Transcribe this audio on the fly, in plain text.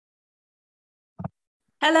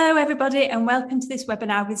Hello, everybody, and welcome to this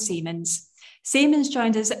webinar with Siemens. Siemens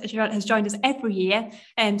has joined us every year,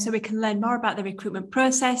 so we can learn more about the recruitment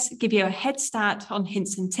process, give you a head start on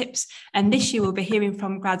hints and tips. And this year we'll be hearing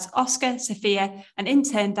from grads Oscar, Sophia, and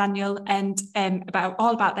intern Daniel, and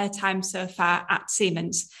all about their time so far at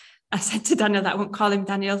Siemens. I said to Daniel that I won't call him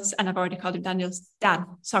Daniels, and I've already called him Daniels. Dan,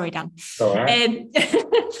 sorry, Dan. All right.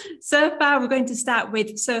 So far, we're going to start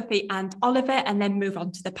with Sophie and Oliver, and then move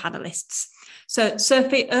on to the panelists. So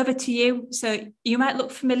Sophie, over to you. So you might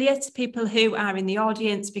look familiar to people who are in the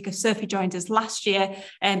audience because Sophie joined us last year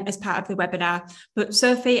as part of the webinar. But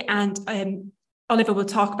Sophie and Oliver will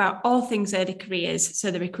talk about all things early careers,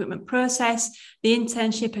 so the recruitment process, the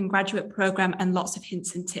internship and graduate programme, and lots of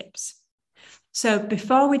hints and tips. So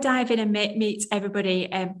before we dive in and meet everybody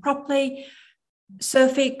properly,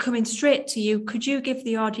 Sophie, coming straight to you, could you give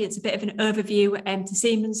the audience a bit of an overview to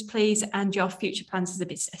Siemens, please, and your future plans as a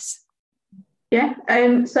business? Yeah,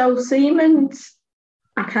 so Siemens,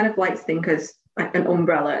 I kind of like to think as like an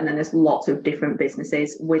umbrella, and then there's lots of different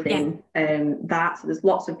businesses within that. So there's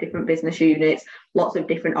lots of different business units, lots of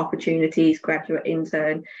different opportunities, graduate,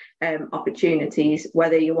 intern opportunities,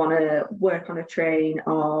 whether you want to work on a train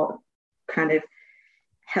or kind of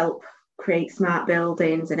help create smart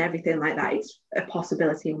buildings and everything like that. It's a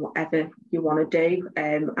possibility in whatever you want to do.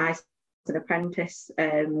 I was an apprentice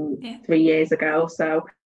 3 years ago, so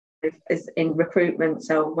as in recruitment,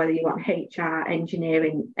 so whether you want HR,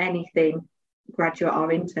 engineering, anything, graduate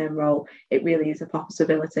or intern role, it really is a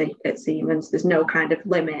possibility at Siemens. There's no kind of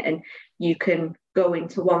limit, and you can go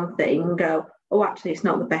into one thing and go, oh, actually it's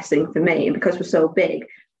not the best thing for me, and because we're so big,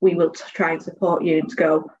 we will try and support you to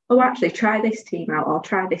go, oh, actually try this team out or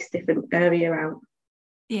try this different area out.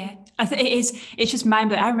 Yeah, I think it's just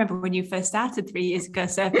mind-blowing. I remember when you first started 3 years ago,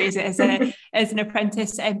 Sophie, as an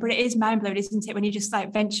apprentice, but it is mind-blowing, isn't it, when you just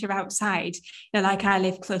like venture outside. Like I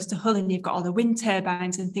live close to Hull, and you've got all the wind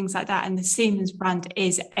turbines and things like that, and the Siemens brand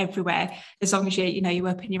is everywhere as long as you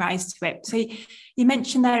open your eyes to it. So you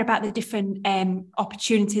mentioned there about the different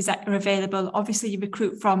opportunities that are available. Obviously, you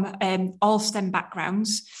recruit from all STEM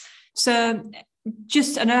backgrounds. So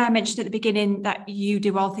I know I mentioned at the beginning that you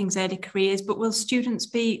do all things early careers, but will students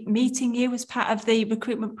be meeting you as part of the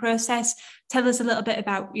recruitment process? Tell us a little bit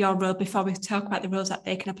about your role before we talk about the roles that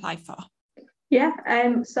they can apply for. Yeah,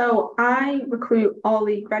 so I recruit all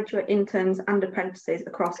the graduate interns and apprentices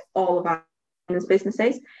across all of our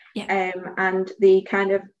businesses. Yeah. And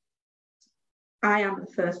I am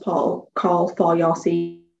the first call for your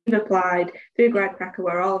CV. You've applied through GradCracker,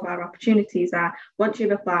 where all of our opportunities are. Once you've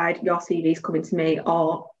applied, your CV is coming to me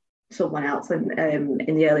or someone else. And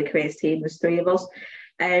in the early careers team, there's 3 of us.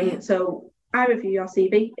 So I review your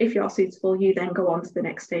CV. If you're suitable, you then go on to the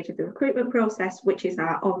next stage of the recruitment process, which is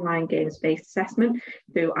our online games-based assessment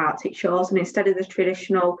through Arctic Shores. And instead of the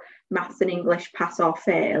traditional maths and English pass or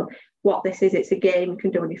fail, what this is, it's a game you can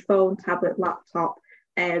do on your phone, tablet, laptop,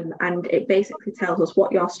 and it basically tells us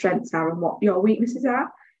what your strengths are and what your weaknesses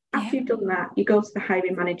are. After you've done that, you go to the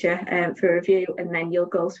hiring manager for review, and then you'll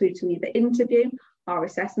go through to either interview or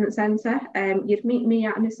assessment centre. You'd meet me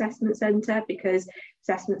at an assessment centre because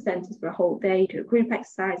assessment centres for a whole day, do a group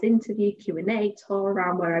exercise, interview, Q&A, tour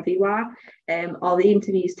around wherever you are. Or the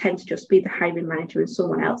interviews tend to just be the hiring manager and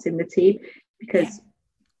someone else in the team, because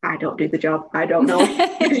I don't do the job. I don't know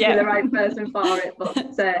if you're the right person for it. But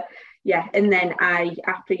and then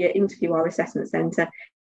after your interview or assessment centre,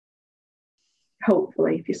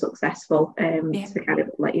 hopefully if you're successful, to kind of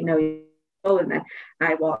let you know, and then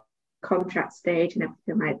I walk contract stage and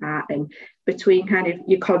everything like that. And between kind of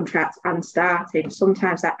your contract and starting,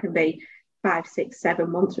 sometimes that can be 5, 6,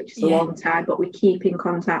 7 months, which is a long time, but we keep in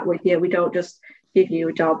contact with you. We don't just give you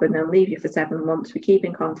a job and then leave you for 7 months. We keep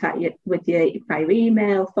in contact with you by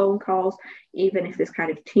email, phone calls. Even if there's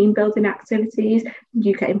kind of team building activities,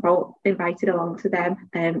 you get invited along to them.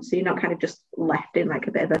 So you're not kind of just left in like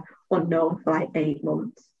a bit of an unknown for like 8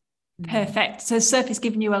 months. Perfect. So Sophie's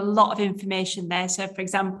given you a lot of information there. So for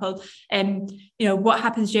example, what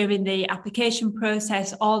happens during the application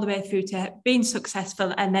process all the way through to being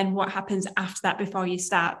successful, and then what happens after that before you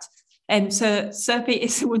start. So Sophie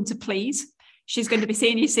is the one to please. She's going to be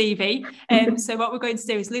seeing your CV. So what we're going to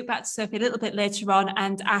do is loop back to Sophie a little bit later on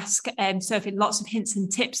and ask Sophie lots of hints and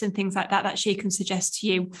tips and things like that she can suggest to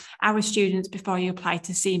you, our students, before you apply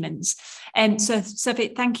to Siemens. So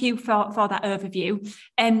Sophie, thank you for that overview.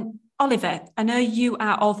 Oliver, I know you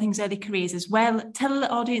are all things early careers as well. Tell the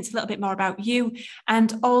audience a little bit more about you.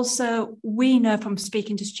 And also, we know from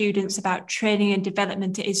speaking to students about training and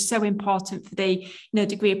development, it is so important for the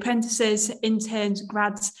degree apprentices, interns,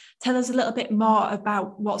 grads. Tell us a little bit more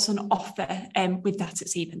about what's on offer with that at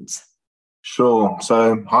Siemens. Sure.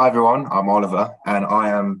 So, hi everyone, I'm Oliver and I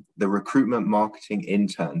am the recruitment marketing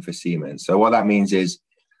intern for Siemens. So, what that means is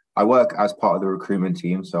I work as part of the recruitment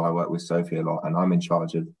team. So, I work with Sophie a lot and I'm in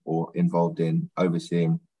charge of or involved in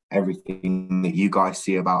overseeing everything that you guys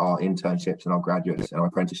see about our internships and our graduates and our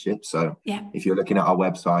apprenticeships. So, Yeah. if you're looking at our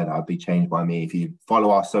website, that'll be changed by me. If you follow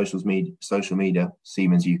our social media,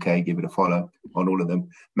 Siemens UK, give it a follow on all of them.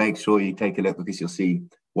 Make sure you take a look because you'll see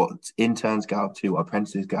what interns get up to, what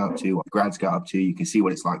apprentices get up to, what grads get up to. You can see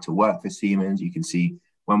what it's like to work for Siemens. You can see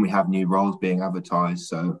when we have new roles being advertised.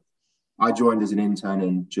 So I joined as an intern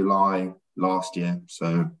in July last year.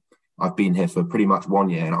 So I've been here for pretty much 1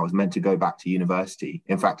 year and I was meant to go back to university.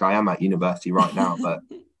 In fact, I am at university right now, but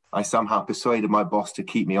I somehow persuaded my boss to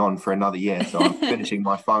keep me on for another year. So I'm finishing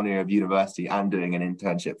my final year of university and doing an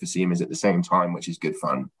internship for Siemens at the same time, which is good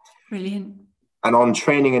fun. Brilliant. And on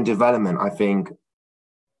training and development, I think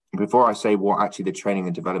before I say what actually the training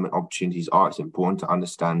and development opportunities are, it's important to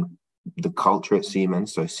understand the culture at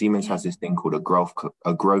Siemens. So Siemens has this thing called a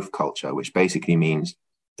growth culture, which basically means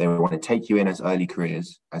they want to take you in as early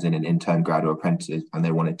careers, as in an intern, grad, or apprentice, and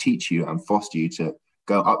they want to teach you and foster you to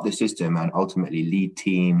go up the system and ultimately lead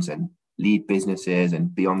teams and lead businesses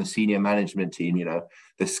and be on the senior management team. You know,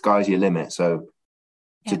 the sky's your limit. So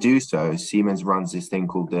to do so, Siemens runs this thing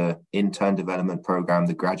called the intern development program,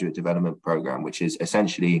 the graduate development program, which is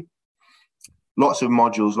essentially lots of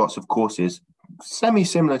modules, lots of courses,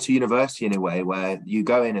 semi-similar to university in a way, where you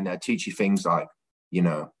go in and they'll teach you things like, you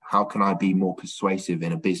know, how can I be more persuasive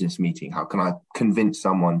in a business meeting? How can I convince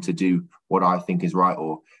someone to do what I think is right?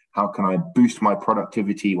 Or how can I boost my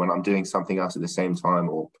productivity when I'm doing something else at the same time?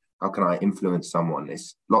 Or how can I influence someone?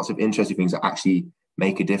 There's lots of interesting things that actually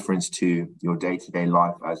make a difference to your day-to-day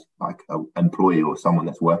life as like an employee or someone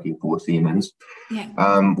that's working for Siemens.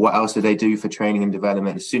 What else do they do for training and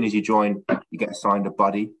development? As soon as you join, you get assigned a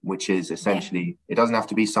buddy, which is essentially, it doesn't have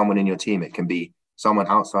to be someone in your team. It can be someone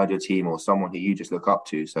outside your team or someone who you just look up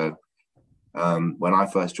to. So when I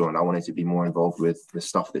first joined, I wanted to be more involved with the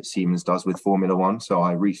stuff that Siemens does with Formula One. So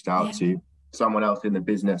I reached out to someone else in the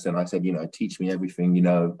business and I said, you know, teach me everything you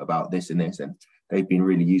know about this and this. And they've been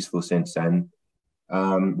really useful since then.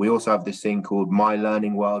 We also have this thing called My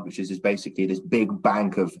Learning World, which is just basically this big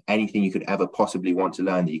bank of anything you could ever possibly want to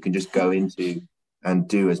learn that you can just go into and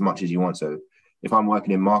do as much as you want. So if I'm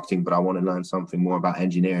working in marketing, but I want to learn something more about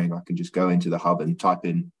engineering, I can just go into the hub and type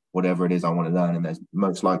in whatever it is I want to learn. And there's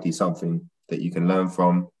most likely something that you can learn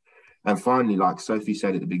from. And finally, like Sophie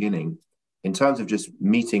said at the beginning, in terms of just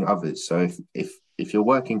meeting others. So if you're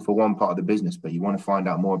working for one part of the business, but you want to find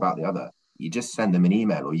out more about the other, you just send them an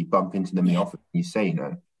email or you bump into them in the office and you say, you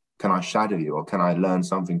know, can I shadow you or can I learn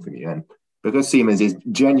something from you? And because Siemens is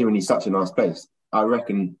genuinely such a nice place, I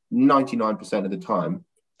reckon 99% of the time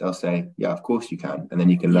they'll say, yeah, of course you can. And then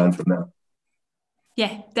you can learn from them.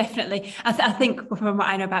 Yeah, definitely. I think from what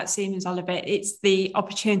I know about Siemens, Oliver, it's the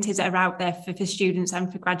opportunities that are out there for students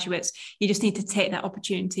and for graduates. You just need to take that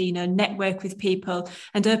opportunity, you know, network with people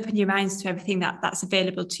and open your minds to everything that's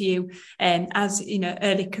available to you. As, you know,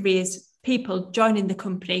 early careers people joining the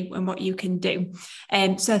company and what you can do.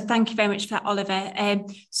 So thank you very much for that, Oliver.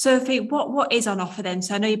 Sophie, what is on offer then?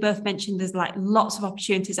 So I know you both mentioned there's like lots of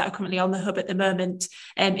opportunities that are currently on the hub at the moment,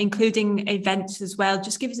 including events as well.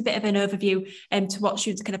 Just give us a bit of an overview to what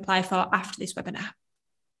students can apply for after this webinar.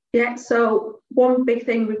 Yeah, so one big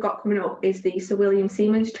thing we've got coming up is the Sir William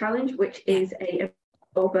Siemens Challenge, which is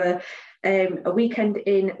over a weekend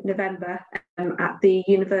in November at the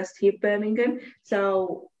University of Birmingham.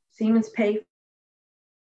 So Siemens pay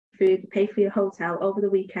food, pay for your hotel over the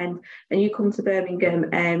weekend, and you come to Birmingham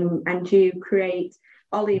and you create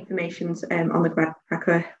all the information's on the Grad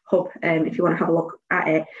Cracker Hub if you want to have a look at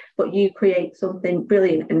it, but you create something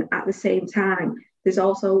brilliant. And at the same time, there's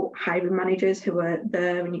also hiring managers who are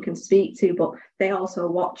there and you can speak to, but they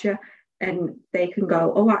also watch you and they can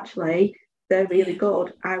go, oh, actually, they're really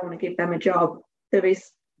good. I want to give them a job. There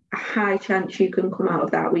is a high chance you can come out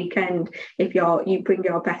of that weekend. If you bring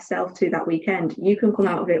your best self to that weekend, you can come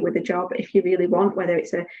out of it with a job if you really want, whether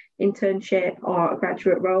it's an internship or a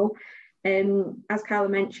graduate role. As Carla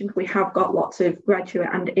mentioned, we have got lots of graduate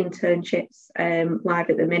and internships live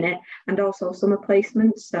at the minute, and also summer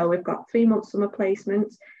placements. So we've got 3-month summer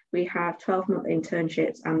placements, we have 12-month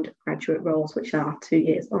internships and graduate roles, which are 2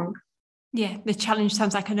 years long. Yeah, the challenge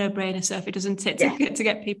sounds like a no-brainer, Sophie, doesn't it? To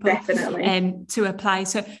get people to apply.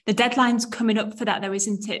 So the deadline's coming up for that, though,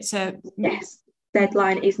 isn't it? So yes,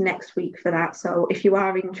 deadline is next week for that. So if you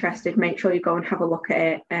are interested, make sure you go and have a look at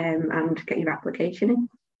it and get your application in.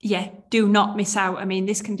 Yeah, do not miss out. I mean,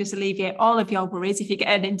 this can just alleviate all of your worries if you get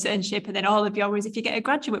an internship, and then all of your worries if you get a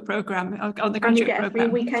graduate programme on the graduate and you get a free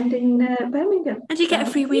weekend in Birmingham. And you get a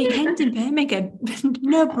free weekend in Birmingham.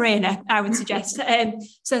 No brainer, I would suggest.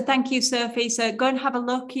 So thank you, Sophie. So go and have a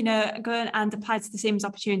look, go and apply to the Siemens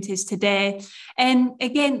opportunities today. And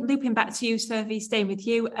again, looping back to you, Sophie, staying with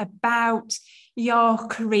you about your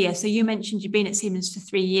career. So you mentioned you've been at Siemens for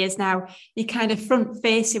 3 years now. You're kind of front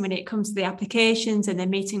facing when it comes to the applications and the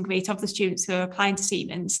meet and greet of the students who are applying to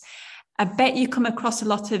Siemens. I bet you come across a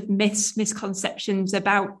lot of misconceptions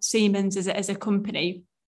about Siemens as a company.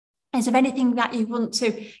 Is there anything that you want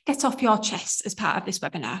to get off your chest as part of this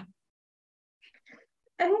webinar?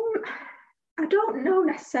 I don't know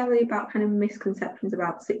necessarily about kind of misconceptions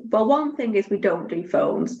about it. Well, one thing is we don't do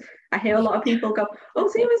phones. I hear a lot of people go, "Oh,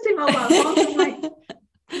 Siemens do mobile phones." I'm like,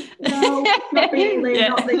 no, not really,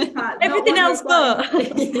 not this part. Everything else but.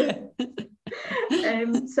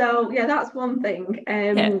 So yeah, that's one thing.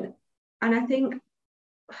 And I think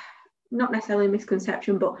not necessarily a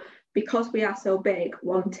misconception, but because we are so big,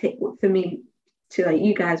 one tip for me to like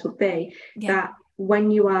you guys would be that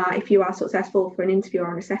if you are successful for an interview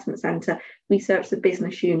or an assessment centre, research the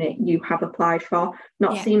business unit you have applied for,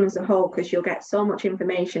 not Siemens as a whole, because you'll get so much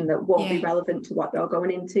information that won't be relevant to what you're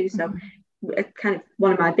going into. So kind of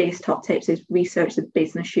one of my biggest top tips is research the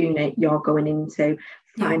business unit you're going into,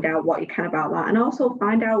 find out what you can about that, and also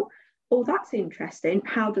find out, oh, that's interesting,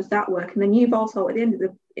 how does that work? And then you've also at the end of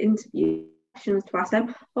the interview questions to ask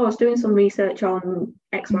them. Oh, I was doing some research on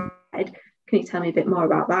X, Y, Z. Can you tell me a bit more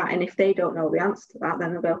about that? And if they don't know the answer to that,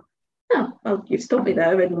 then they'll go, oh, well, you've stumped me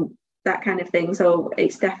there, and that kind of thing. So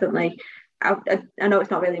it's definitely, I know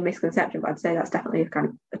it's not really a misconception, but I'd say that's definitely kind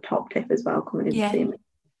of a top tip as well coming into Siemens.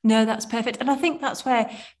 No, that's perfect. And I think that's where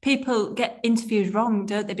people get interviews wrong,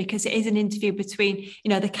 don't they? Because it is an interview between,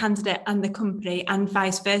 the candidate and the company, and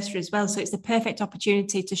vice versa as well. So it's the perfect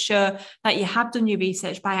opportunity to show that you have done your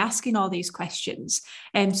research by asking all these questions.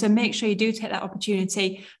 So make sure you do take that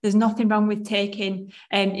opportunity. There's nothing wrong with taking,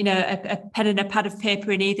 a pen and a pad of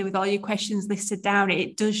paper in either with all your questions listed down.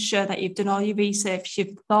 It does show that you've done all your research.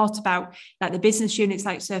 You've thought about like the business units,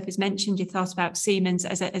 like Sophie's mentioned. You thought about Siemens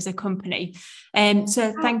as a company.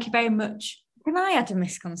 So thank you very much. Can I add a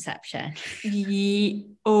misconception?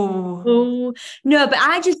 Oh no, but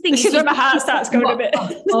I just think this is where my heart starts going a bit.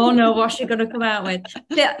 Oh no, what's she going to come out with?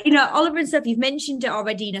 But, Oliver and Sophie, you've mentioned it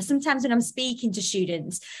already. Sometimes when I'm speaking to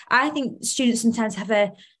students, I think students sometimes have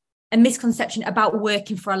a misconception about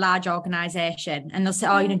working for a large organisation, and they'll say,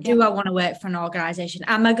 do I want to work for an organisation?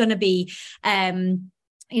 Am I going to be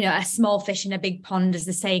a small fish in a big pond, as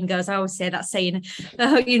the saying goes? I always say that saying. I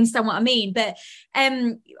hope you understand what I mean. But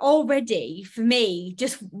already, for me,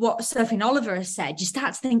 just what Sophie and Oliver has said, you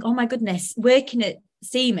start to think, oh my goodness, working at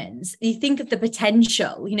Siemens, you think of the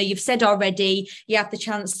potential. You've said already, you have the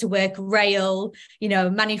chance to work rail,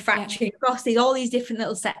 manufacturing, across all these different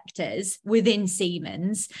little sectors within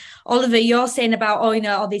Siemens. Oliver, you're saying about,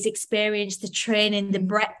 all these experience, the training, the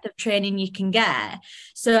breadth of training you can get.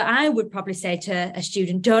 So I would probably say to a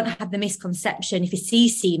student, don't have the misconception if you see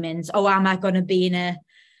Siemens, am I going to be in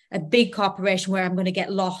a big corporation where I'm going to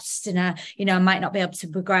get lost and I might not be able to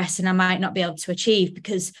progress and I might not be able to achieve,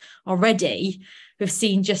 because already we've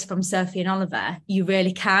seen just from Sophie and Oliver, you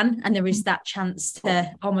really can. And there is that chance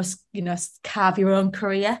to almost, carve your own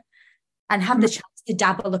career and have the chance to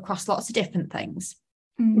dabble across lots of different things.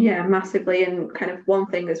 Yeah, massively. And kind of one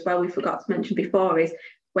thing as well we forgot to mention before is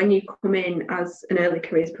when you come in as an early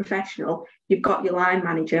careers professional, you've got your line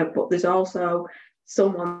manager, but there's also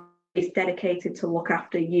someone is dedicated to look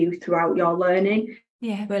after you throughout your learning.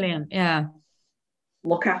 Yeah, brilliant. Yeah,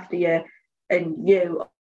 look after you, and you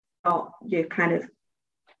not your kind of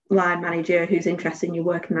line manager who's interested in your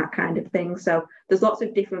work and that kind of thing. So there's lots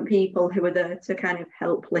of different people who are there to kind of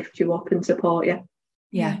help lift you up and support you.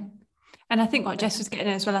 Yeah. And I think what Jess was getting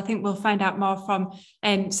at as well, I think we'll find out more from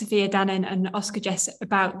Sophia, Dan and Oscar Jess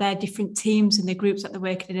about their different teams and the groups that they're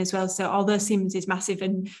working in as well. So although Siemens is massive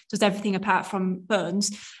and does everything apart from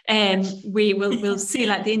phones, we'll see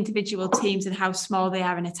like the individual teams and how small they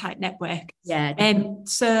are in a tight network. Yeah.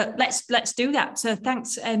 So let's do that. So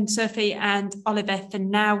thanks, Sophie and Oliver, for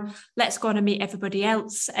now. Let's go on and meet everybody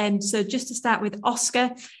else. So just to start with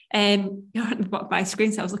Oscar, what my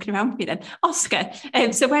screen, so I was looking around for me then. Oscar,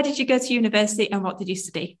 so where did you go to university and what did you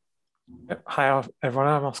study? Hi everyone,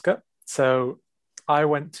 I'm Oscar. So I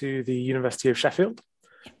went to the University of Sheffield,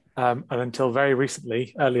 and until very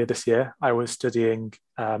recently, earlier this year, I was studying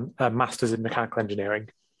a master's in mechanical engineering.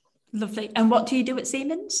 Lovely. And what do you do at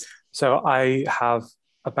Siemens? So I have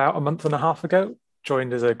about a month and a half ago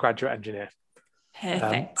joined as a graduate engineer.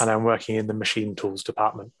 Perfect. And I'm working in the machine tools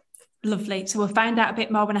department. Lovely. So we'll find out a bit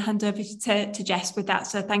more when I hand over to Jess with that.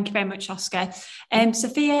 So thank you very much, Oscar.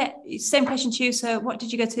 Sophia, same question to you. So where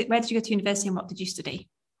did you go to university and what did you study?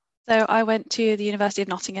 So I went to the University of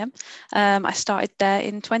Nottingham. I started there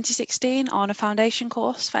in 2016 on a foundation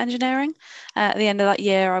course for engineering. At the end of that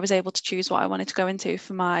year, I was able to choose what I wanted to go into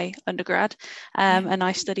for my undergrad. And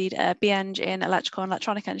I studied BEng in electrical and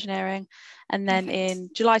electronic engineering. And then in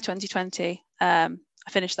July 2020, I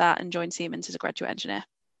finished that and joined Siemens as a graduate engineer.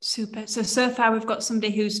 Super. So far we've got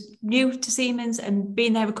somebody who's new to Siemens and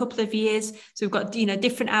been there a couple of years. So we've got,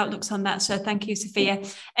 different outlooks on that. So thank you, Sophia.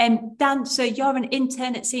 Dan, so you're an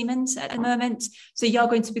intern at Siemens at the moment. So you're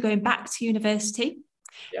going to be going back to university.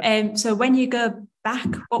 Yeah. So when you go back,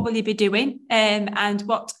 what will you be doing? And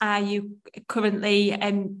what are you currently,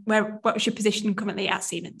 what's your position currently at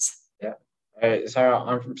Siemens? So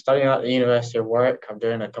I'm studying at the University of Warwick. I'm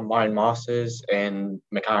doing a combined master's in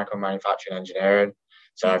mechanical manufacturing engineering.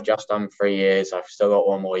 So I've just done 3 years. I've still got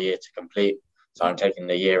one more year to complete. So I'm taking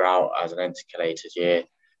the year out as an intercalated year.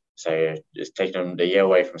 So just taking the year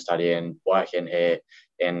away from studying, working here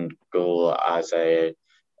in Google as an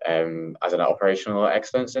operational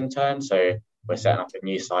excellence intern. So we're setting up a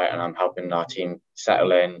new site and I'm helping our team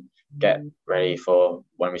settle in, get ready for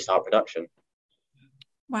when we start production.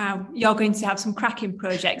 Wow, you're going to have some cracking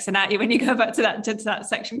projects, and aren't you, when you go back to that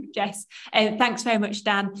section, Jess? Thanks very much,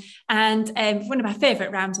 Dan. And one of my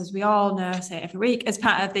favourite rounds, as we all know, I say every week, as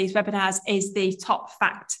part of these webinars, is the top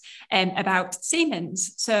fact about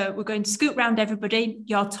Siemens. So we're going to scoot round everybody,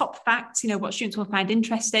 your top facts, what students will find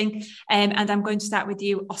interesting. And I'm going to start with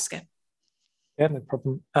you, Oscar. Yeah, no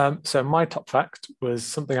problem. So my top fact was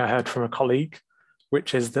something I heard from a colleague,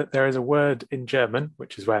 which is that there is a word in German,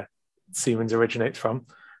 which is where Siemens originates from,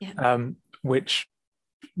 which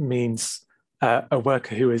means a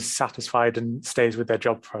worker who is satisfied and stays with their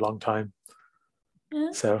job for a long time.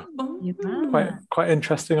 So quite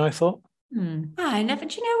interesting, I thought. I never.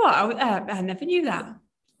 Do you know what? I never knew that.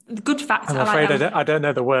 Good fact. I'm afraid I don't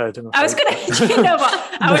know the word. I was going to. Do you know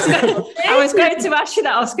what? I was going to ask you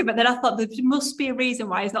that, Oscar, but then I thought there must be a reason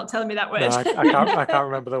why he's not telling me that word. No, I can't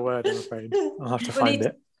remember the word. I'm afraid I'll have to find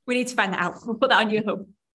it. We need to find that out. We'll put that on your hub.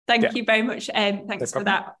 Thank you very much. Thanks for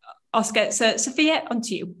that, Oscar. So, Sophia, on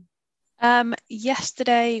to you.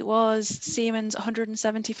 Yesterday was Siemens'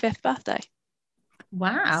 175th birthday.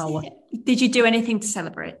 Wow. Did you do anything to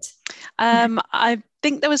celebrate? I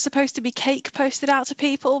think there was supposed to be cake posted out to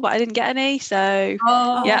people, but I didn't get any. So,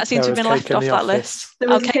 I seem to have been left off that list. There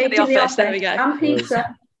was cake in the office. There we go. And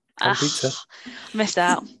pizza. Missed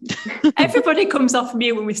out. Everybody comes off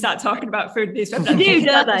mute when we start talking about food these webinars. You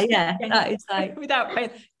know that, yeah. That is like without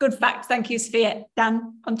fail. Good fact. Thank you, Sophia.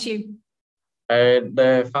 Dan, on to you.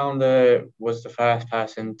 The founder was the first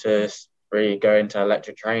person to really go into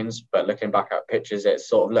electric trains, but looking back at pictures, it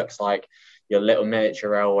sort of looks like your little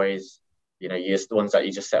miniature railways. You're the ones that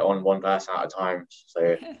you just set on one person at a time.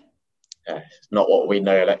 So, it's not what we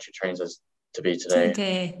know electric trains as to be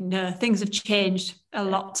today. No, things have changed a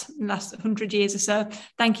lot in the last 100 years or so.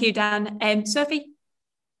 Thank you, Dan. Sophie?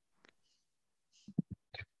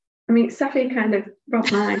 I mean, Sophie kind of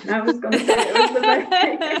robbed mine. I was going to say it was the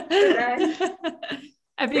birthday.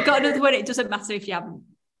 Have you got another one? It doesn't matter if you haven't.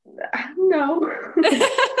 No.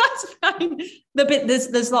 That's fine.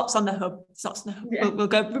 There's lots on the hub. Yeah. We'll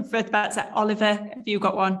go further back to Oliver. Have you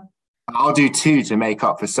got one? I'll do 2 to make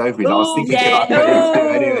up for Sophie's. I was thinking about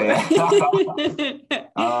anyway.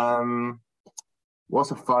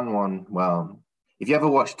 What's a fun one? Well, if you ever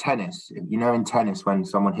watch tennis, in tennis when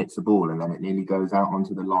someone hits the ball and then it nearly goes out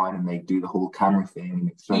onto the line and they do the whole camera thing and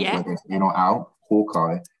it's whether it's in or out,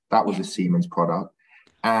 Hawkeye, that was a Siemens product.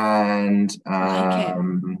 And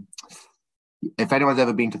if anyone's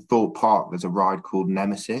ever been to Thorpe Park, there's a ride called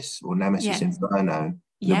Nemesis or Nemesis Inferno.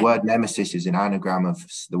 The word Nemesis is an anagram of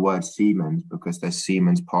the word Siemens because there's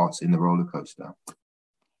Siemens parts in the roller coaster.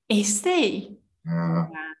 Is there?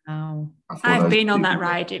 Wow. I've been on that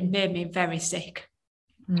ride. It made me very sick.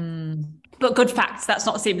 But good facts. That's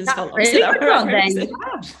not Siemens' fault. Really good one, then.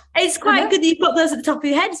 It's quite good that you've got those at the top of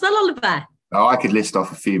your head as well, Oliver. Oh, I could list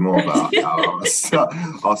off a few more, but I'll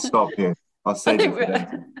stop here. I think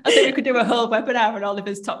we could do a whole webinar on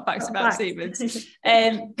Oliver's top facts about Siemens.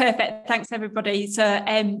 Perfect. Thanks, everybody. So,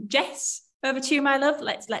 Jess, over to you, my love.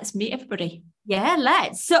 Let's meet everybody. Yeah,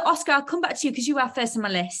 let's. So, Oscar, I'll come back to you because you are first on my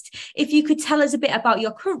list. If you could tell us a bit about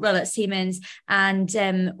your current role at Siemens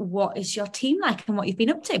and what is your team like and what you've been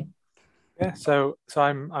up to. Yeah, so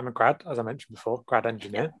I'm a grad, as I mentioned before, grad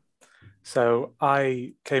engineer. So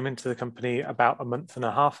I came into the company about a month and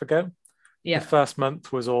a half ago. The first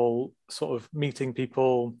month was all sort of meeting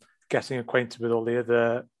people, getting acquainted with all the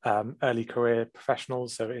other early career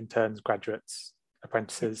professionals, so interns, graduates,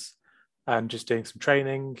 apprentices, and just doing some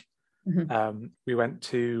training. We went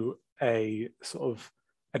to a sort of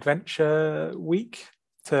adventure week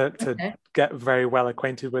to get very well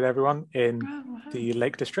acquainted with everyone in the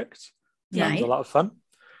Lake District. That was a lot of fun.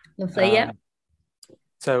 Lovely, yeah.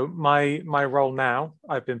 So my role now,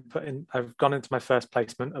 I've gone into my first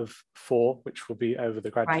placement of 4, which will be over the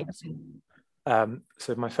graduates.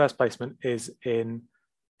 So my first placement is in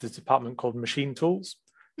the department called Machine Tools.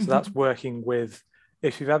 So that's working with,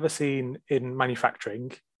 if you've ever seen in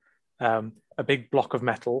manufacturing, a big block of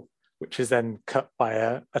metal, which is then cut by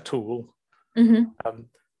a tool.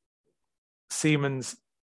 Siemens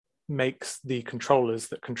makes the controllers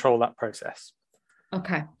that control that process.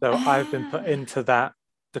 Okay. So I've been put into that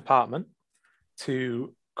department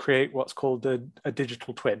to create what's called a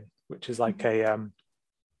digital twin, which is like a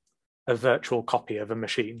virtual copy of a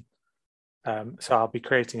machine. So I'll be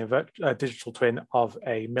creating a digital twin of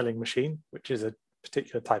a milling machine, which is a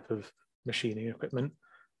particular type of machining equipment.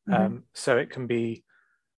 So it can be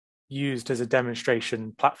used as a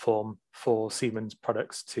demonstration platform for Siemens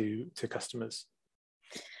products to customers.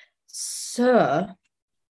 So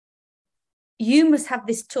you must have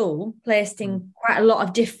this tool placed in quite a lot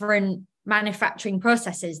of different manufacturing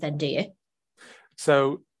processes then, do you?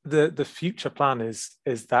 So the future plan is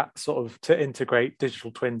that sort of to integrate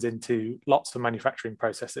digital twins into lots of manufacturing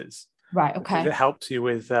processes. Right, okay. It helps you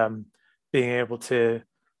with being able to,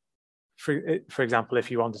 for example,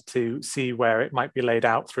 if you wanted to see where it might be laid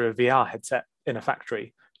out through a VR headset in a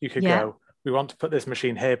factory, you could go, we want to put this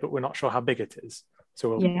machine here, but we're not sure how big it is.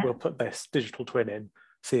 So we'll put this digital twin in,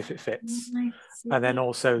 see if it fits. And then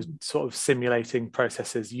also sort of simulating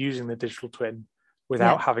processes using the digital twin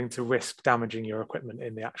without having to risk damaging your equipment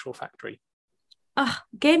in the actual factory.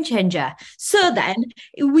 Game changer. So then,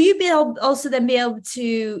 will you be able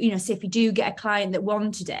to, say if you do get a client that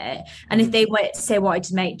wanted it, and if they wanted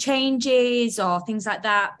to make changes or things like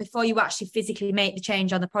that, before you actually physically make the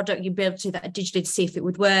change on the product, you'd be able to do that digitally to see if it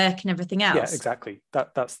would work and everything else? Yeah, exactly.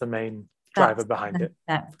 That's the main driver behind it.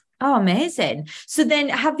 Oh, amazing. So then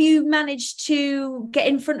have you managed to get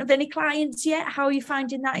in front of any clients yet? How are you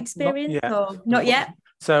finding that experience? Not yet?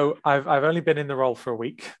 So I've only been in the role for a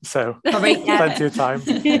week, so plenty of time.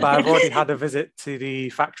 But I've already had a visit to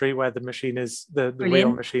the factory where the machine is, the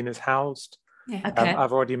real machine is housed.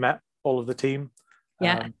 I've already met all of the team.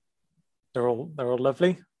 They're all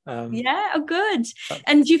lovely. Good.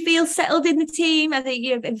 And do you feel settled in the team? I think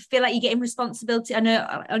you feel like you're getting responsibility. I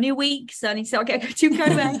know only a week, so I need to get too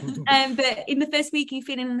carried away. But in the first week, are you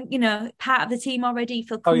feeling, part of the team already? You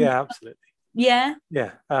feel comfortable? Oh yeah, absolutely.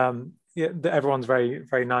 Everyone's very,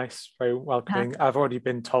 very nice, very welcoming. I've already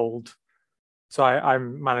been told, so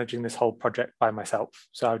I'm managing this whole project by myself.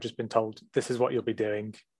 So I've just been told, this is what you'll be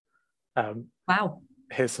doing. Wow.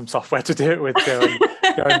 Here's some software to do it with.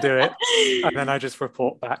 Go and do it. And then I just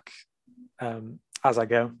report back as I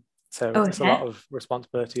go. So it's a lot of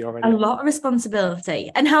responsibility already. A lot of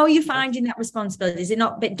responsibility. And how are you finding that responsibility? Is it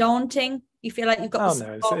not a bit daunting? You feel like you've got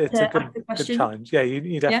it's a good challenge. Yeah,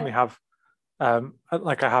 you definitely have,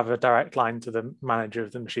 like I have a direct line to the manager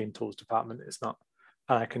of the machine tools department. It's not,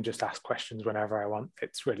 and I can just ask questions whenever I want.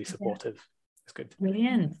 It's really supportive. It's good.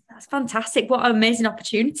 Brilliant. That's fantastic. What an amazing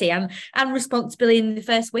opportunity and responsibility in the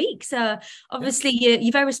first week. So obviously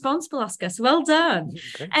you're very responsible, Oscar. So well done.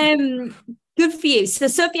 Okay. Good for you. So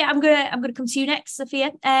Sophia, I'm gonna come to you next,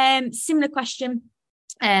 Sophia. Similar question.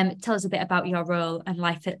 Tell us a bit about your role and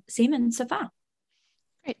life at Siemens so far.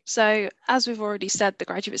 Great. So as we've already said, the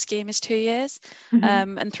graduate scheme is 2 years,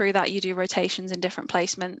 and through that you do rotations in different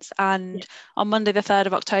placements. And on Monday, the 3rd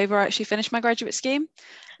of October, I actually finished my graduate scheme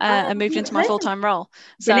and moved into my full-time role.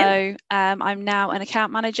 Brilliant. So I'm now an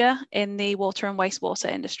account manager in the water and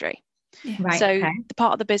wastewater industry. The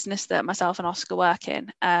part of the business that myself and Oscar work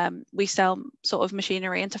in, we sell sort of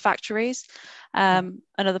machinery into factories and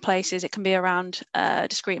other places. It can be around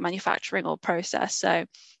discrete manufacturing or process. So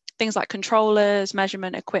things like controllers,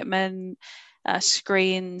 measurement equipment,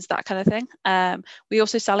 screens, that kind of thing. We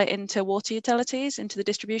also sell it into water utilities, into the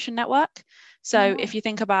distribution network. So if you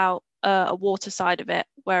think about a water side of it,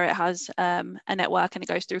 where it has a network and it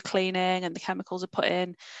goes through cleaning and the chemicals are put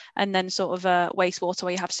in, and then sort of a wastewater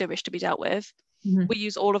where you have sewage to be dealt with, we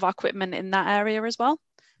use all of our equipment in that area as well.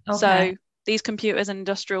 So these computers and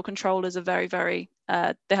industrial controllers are very, very,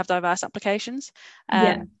 they have diverse applications.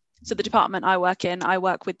 So the department I work in, I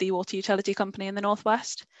work with the water utility company in the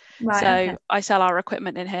Northwest. I sell our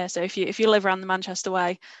equipment in here. So if you live around the Manchester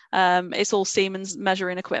way, it's all Siemens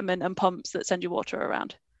measuring equipment and pumps that send your water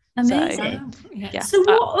around. Amazing. So, yeah. So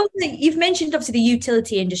you've mentioned obviously the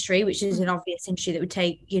utility industry, which is an obvious industry that would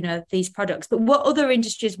take, these products, but what other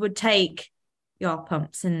industries would take your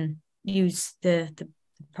pumps and use the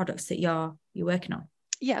products that you're working on?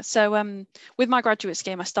 Yeah, so with my graduate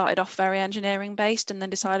scheme, I started off very engineering based and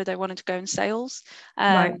then decided I wanted to go in sales.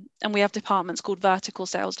 Right. And we have departments called vertical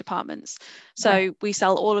sales departments. So we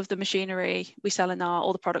sell all of the machinery we sell in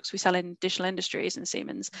all the products we sell in Digital Industries and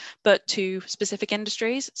Siemens, but to specific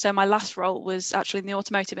industries. So my last role was actually in the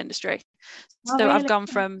automotive industry. So really? I've gone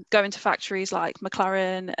from going to factories like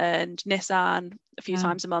McLaren and Nissan a few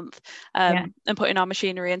times a month and putting our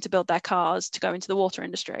machinery in to build their cars to go into the water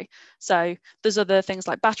industry. So there's other things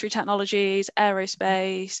like battery technologies,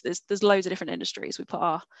 aerospace, there's loads of different industries we put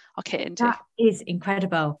our kit into. That is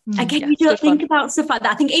incredible. Again, you don't think about stuff like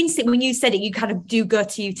that. I think instantly when you said it, you kind of do go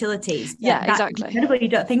to utilities. Yeah, exactly. Incredible. You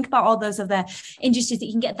don't think about all those other industries that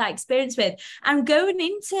you can get that experience with. And going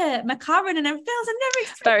into McLaren and everything else, I've never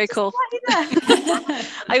experienced. Very cool.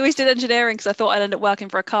 I always did engineering because I thought I'd end up working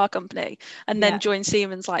for a car company, and then joined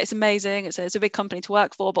Siemens. Like, it's amazing, it's a big company to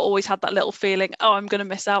work for, but always had that little feeling, oh, I'm going to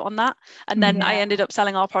miss out on that. And then I ended up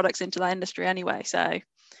selling our products into that industry anyway. So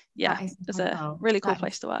yeah, it's a really cool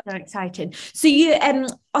place to work. So exciting. So you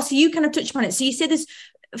also you kind of touched on it. So you said there's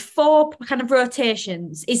 4 kind of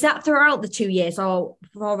rotations. Is that throughout the 2 years, or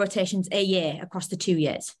 4 rotations a year across the 2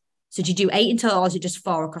 years? So do you do 8 in total, or is it just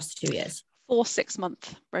 4 across the 2 years? 4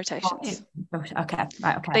 6-month rotations. Okay, right, okay.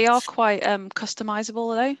 They are quite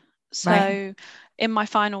customizable though. So in my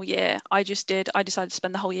final year, I decided to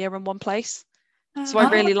spend the whole year in one place. So I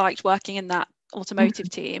really liked working in that automotive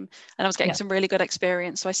team, and I was getting some really good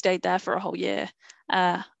experience. So I stayed there for a whole year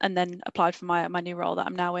and then applied for my new role that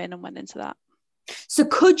I'm now in and went into that. So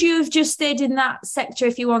could you have just stayed in that sector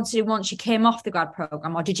if you wanted to once you came off the grad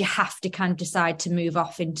program, or did you have to kind of decide to move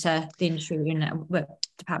off into the industry you're in,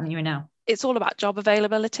 department you're in now? It's all about job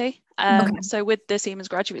availability. So with the Siemens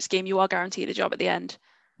graduate scheme, you are guaranteed a job at the end.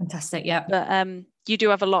 Fantastic, yeah. But you do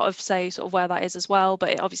have a lot of say sort of where that is as well,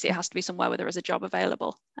 but obviously it has to be somewhere where there is a job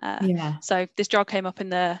available. So this job came up in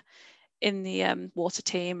the water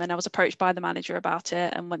team, and I was approached by the manager about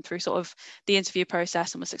it and went through sort of the interview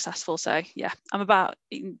process and was successful. So yeah, I'm about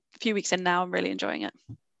a few weeks in now. I'm really enjoying it.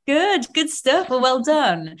 Good stuff. Well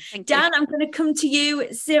done. Thank Dan, you. I'm going to come to you.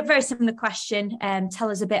 It's a very similar question.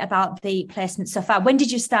 Tell us a bit about the placement so far. When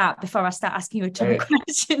did you start, before I start asking you a ton of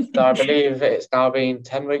questions? So I believe it's now been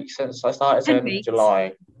 10 weeks since I started in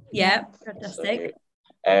July. Yeah, fantastic.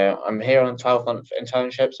 So, I'm here on a 12-month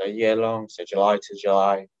internship, so a year long, so July to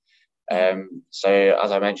July. So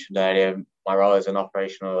as I mentioned earlier, my role is an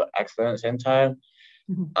operational excellence intern,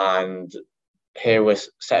 and here we're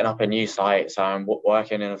setting up a new site, so I'm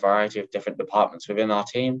working in a variety of different departments within our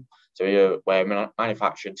team. So we're a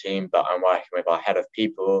manufacturing team, but I'm working with our head of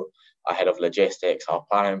people, our head of logistics, our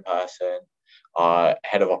planning person, our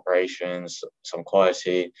head of operations, some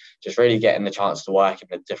quality, just really getting the chance to work in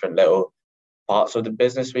the different little parts of the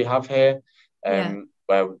business we have here,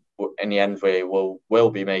 where in the end we will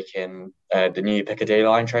be making the new Piccadilly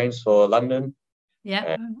line trains for London.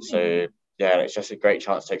 So yeah, it's just a great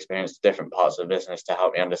chance to experience different parts of the business to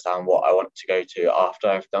help me understand what I want to go to after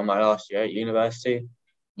I've done my last year at university.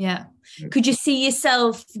 Yeah. Could you see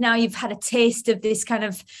yourself, now you've had a taste of this kind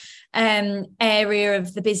of area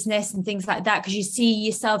of the business and things like that, could you see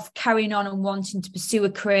yourself carrying on and wanting to pursue a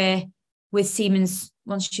career with Siemens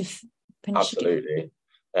once you've finished? Absolutely.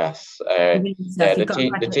 Yes.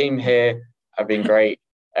 The team here have been great.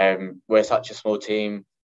 We're such a small team,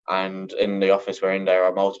 and in the office we're in, there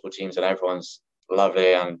are multiple teams, and everyone's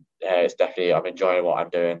lovely, and it's definitely, I'm enjoying what I'm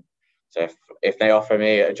doing. So if they offer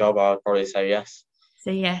me a job, I'll probably say yes. So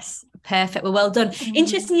yes, perfect. Well done.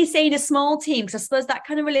 Interesting you saying a small team, because I suppose that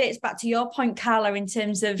kind of relates back to your point, Carla, in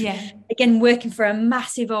terms of, again, working for a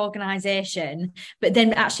massive organisation, but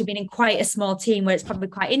then actually being in quite a small team where it's probably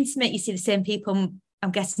quite intimate. You see the same people,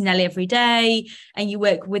 I'm guessing, nearly every day, and you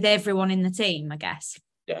work with everyone in the team, I guess.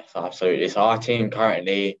 Yes, absolutely. So our team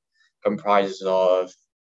currently comprises of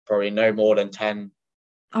probably no more than 10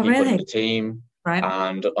 people in the team. Right.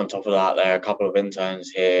 And on top of that, there are a couple of interns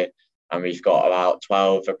here, and we've got about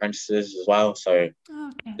 12 apprentices as well. So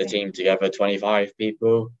the team together, 25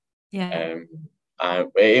 people. And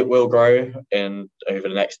it will grow over the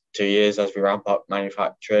next 2 years as we ramp up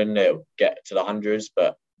manufacturing. It'll get to the hundreds,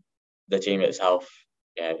 but the team itself,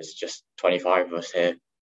 it's just 25 of us here.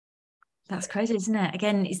 That's crazy, isn't it?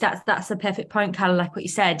 Again, that's a perfect point, Carla, like what you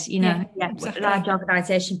said, exactly. A large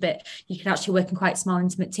organisation, but you can actually work in quite small,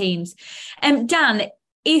 intimate teams. Dan,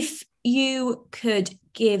 if you could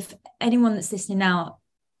give anyone that's listening now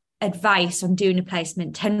advice on doing a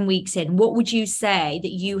placement 10 weeks in, what would you say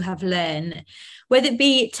that you have learned, whether it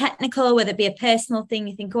be technical, whether it be a personal thing,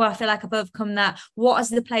 you think, oh, I feel like I've overcome that? What has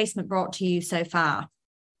the placement brought to you so far?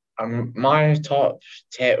 My top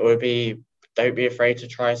tip would be, don't be afraid to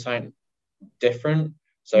try something different.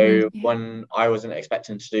 So when I wasn't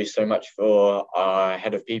expecting to do so much for our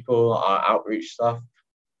head of people, our outreach stuff,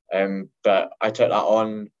 but I took that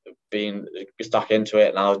on, being stuck into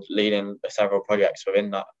it, now leading several projects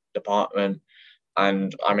within that department,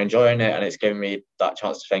 and I'm enjoying it, and it's given me that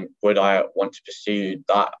chance to think, would I want to pursue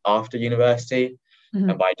that after university?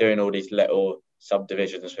 And by doing all these little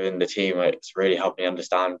subdivisions within the team, it's really helped me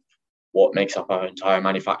understand what makes up our entire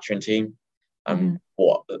manufacturing team and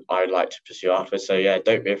what I'd like to pursue after. So yeah,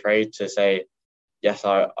 don't be afraid to say, yes,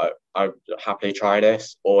 I happily try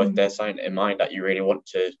this, or if there's something in mind that you really want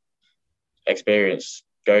to experience,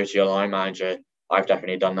 go to your line manager. I've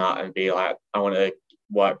definitely done that, and be like, I want to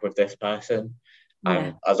work with this person.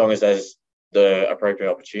 And as long as there's the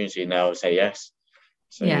appropriate opportunity, they'll say yes.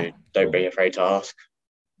 So don't be afraid to ask.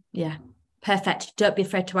 Yeah. Perfect. Don't be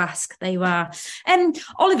afraid to ask. There you are.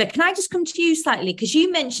 Oliver, can I just come to you slightly? Because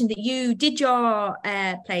you mentioned that you did your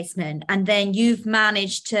placement and then you've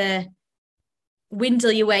managed to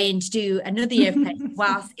windle your way in to do another year of placement.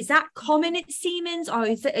 Wow. Is that common at Siemens, or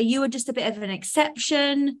are you just a bit of an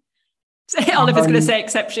exception? Oliver's going to say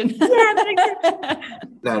exception.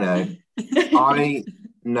 No. I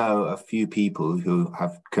know a few people who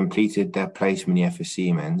have completed their placement year for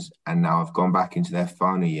Siemens and now have gone back into their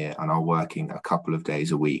final year and are working a couple of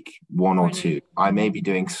days a week, one or two. I may be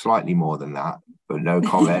doing slightly more than that, but no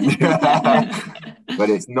comment. But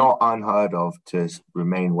it's not unheard of to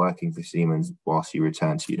remain working for Siemens whilst you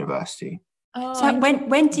return to university. So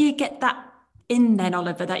when do you get that in then,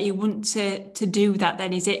 Oliver, that you want to do that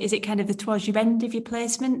then? Is it kind of towards your end of your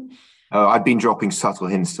placement? I've been dropping subtle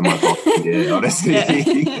hints to my boss,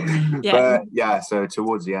 honestly. But yeah, so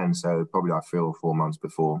towards the end, so probably like 3 or 4 months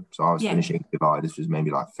before. So I was finishing July. This was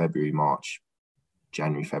maybe like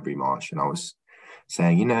January, February, March. And I was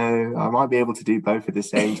saying, I might be able to do both at the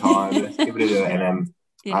same time. Let's give it a go. And then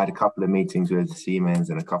I had a couple of meetings with Siemens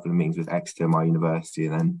and a couple of meetings with Exeter, my university,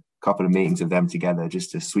 and then a couple of meetings of them together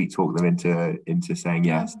just to sweet talk them into saying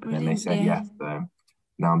yes. And then they said yes. So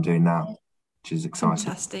now I'm doing that, which is exciting.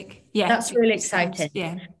 Fantastic. Yeah, that's really exciting.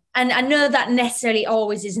 Yeah. And I know that necessarily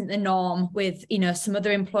always isn't the norm with, some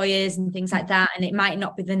other employers and things like that. And it might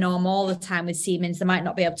not be the norm all the time with Siemens. They might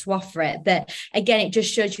not be able to offer it. But again, it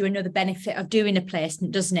just shows you another benefit of doing a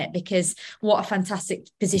placement, doesn't it? Because what a fantastic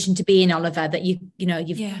position to be in, Oliver, that you've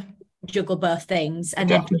juggle both things. And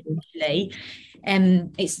then potentially,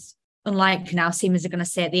 it's unlikely now Siemens are going to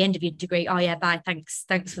say at the end of your degree, oh yeah, bye, thanks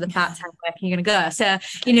for the part-time work, and you're going to go. So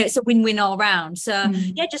it's a win-win all round. So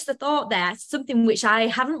just the thought there, something which I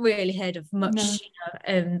haven't really heard of much,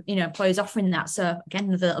 employers offering that. So again,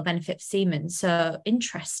 another little benefit for Siemens. So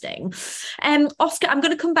interesting. Oscar, I'm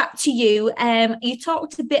going to come back to you. You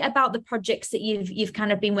talked a bit about the projects that you've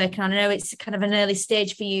kind of been working on. I know it's kind of an early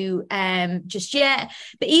stage for you just yet,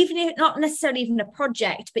 but even if not necessarily even a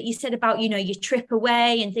project, but you said about your trip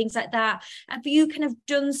away and things like that. Have you kind of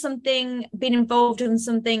been involved in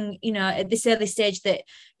something, at this early stage that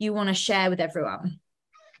you want to share with everyone?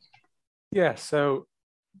 Yeah, so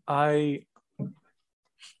I'm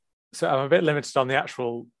a bit limited on the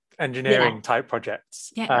actual engineering type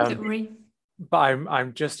projects. Yeah, don't worry. But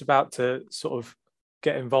I'm just about to sort of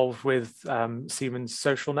get involved with Siemens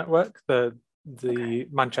Social Network, the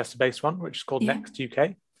Manchester-based one, which is called Next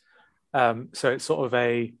UK. So it's sort of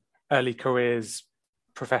a early careers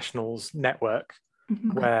professionals network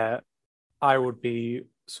where I would be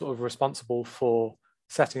sort of responsible for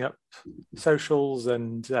setting up socials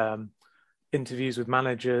and interviews with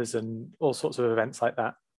managers and all sorts of events like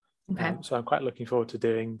that. So I'm quite looking forward to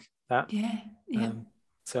doing that.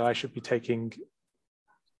 So I should be taking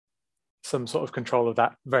some sort of control of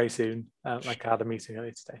that very soon. Like I had a meeting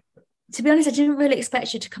earlier today. To be honest, I didn't really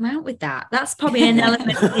expect you to come out with that. That's probably an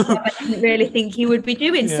element I didn't really think you would be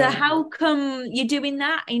doing. So how come you're doing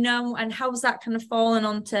that, and how's that kind of fallen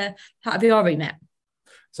onto part of your remit?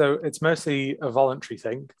 So it's mostly a voluntary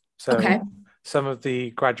thing. So some of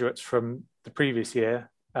the graduates from the previous year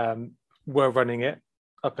were running it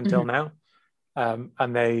up until now.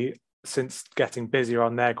 And they, since getting busier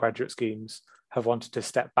on their graduate schemes, have wanted to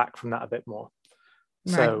step back from that a bit more.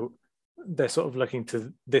 So they're sort of looking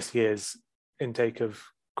to this year's intake of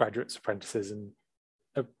graduates, apprentices and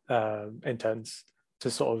interns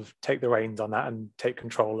to sort of take the reins on that and take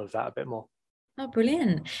control of that a bit more. Oh,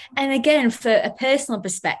 brilliant. And again, for a personal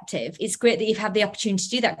perspective, it's great that you've had the opportunity to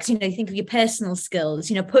do that because, you think of your personal skills,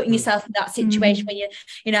 putting yourself in that situation where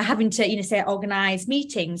you're, having to, say, organize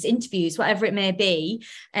meetings, interviews, whatever it may be.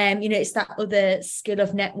 It's that other skill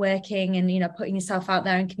of networking and, putting yourself out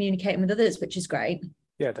there and communicating with others, which is great.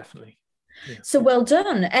 Yeah, definitely. Yeah. So well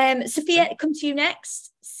done. Sophia, come to you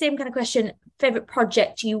next. Same kind of question. Favorite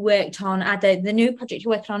project you worked on, either the new project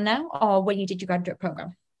you're working on now or when you did your graduate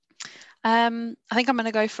program? I think I'm going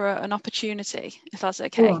to go for an opportunity, if that's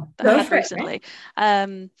okay, that I had recently.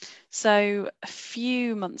 So a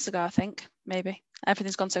few months ago, I think, maybe,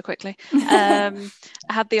 everything's gone so quickly. I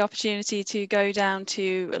had the opportunity to go down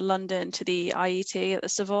to London to the IET at the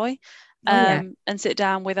Savoy and sit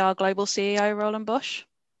down with our global CEO, Roland Bush.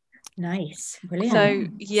 Nice, brilliant. So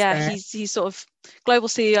yeah, he's sort of global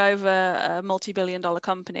CEO of a multi-billion-dollar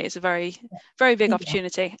company. It's a very, very big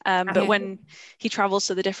opportunity. But when he travels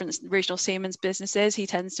to the different regional Siemens businesses, he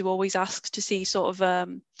tends to always ask to see sort of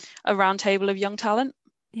a round table of young talent.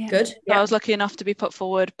 Yeah. Good. So I was lucky enough to be put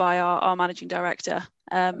forward by our managing director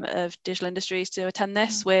of Digital Industries to attend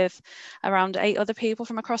this with around 8 other people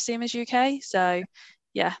from across Siemens UK. So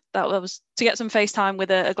yeah, that was to get some face time with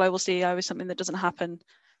a global CEO is something that doesn't happen.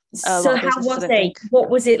 So how was he? What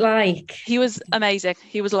was it like? He was amazing.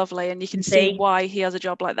 He was lovely, and you can see why he has a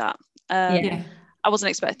job like that. I wasn't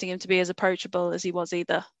expecting him to be as approachable as he was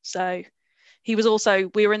either. So he was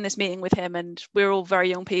also, we were in this meeting with him and we were all very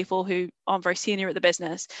young people who aren't very senior at the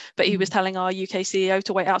business, but he was telling our UK CEO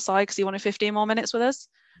to wait outside because he wanted 15 more minutes with us.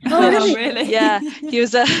 Oh, really? Yeah,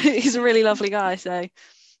 he's a really lovely guy. So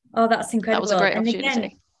that's incredible. That was a great opportunity.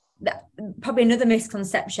 Again, probably another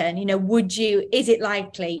misconception, is it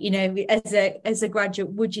likely, as a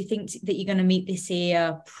graduate, would you think that you're going to meet the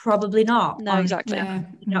CEO? Probably not. No, exactly.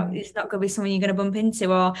 It's not going to be someone you're going to bump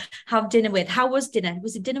into or have dinner with. How was dinner?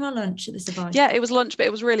 Was it dinner or lunch at the Savoy? Yeah, it was lunch, but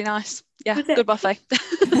it was really nice. Yeah, good buffet.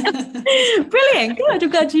 Brilliant. Good. I'm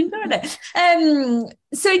glad you enjoyed it.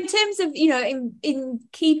 So in terms of, in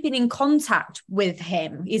keeping in contact with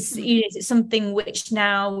him, is it something which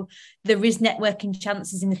now there is networking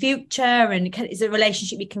chances in the future, and is a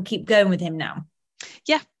relationship you can keep going with him now?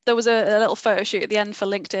 Yeah, there was a little photo shoot at the end for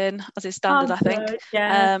LinkedIn, as is standard, I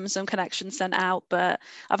think. Some connections sent out, but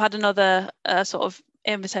I've had another sort of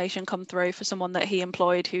invitation come through for someone that he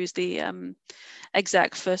employed who's the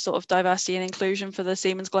exec for sort of diversity and inclusion for the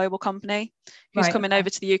Siemens Global company, who's coming over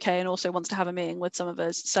to the UK and also wants to have a meeting with some of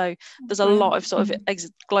us. So there's a lot of sort of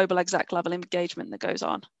global exec level engagement that goes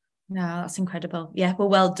on. No, that's incredible. Yeah,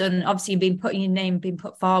 well done. Obviously, your name being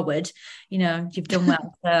put forward, you've done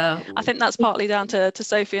well. So. I think that's partly down to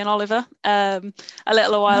Sophie and Oliver. A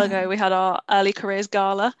while ago, we had our early careers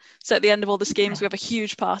gala. So at the end of all the schemes, we have a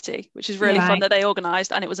huge party, which is really fun that they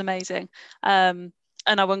organised, and it was amazing.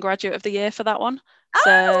 And I won Graduate of the Year for that one.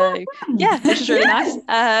 So which is really nice.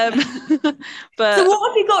 But so what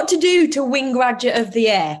have you got to do to win Graduate of the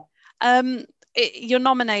Year? You're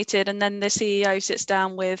nominated, and then the CEO sits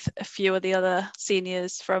down with a few of the other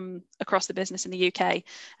seniors from across the business in the UK,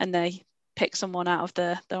 and they pick someone out of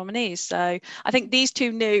the nominees. So I think these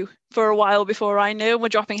two knew for a while before I knew, and were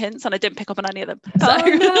dropping hints, and I didn't pick up on any of them. So.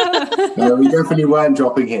 No, we definitely weren't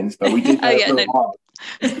dropping hints, but we did. My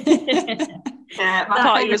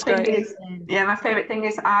favourite thing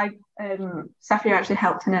is I Safia actually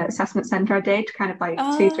helped in an assessment centre I did kind of like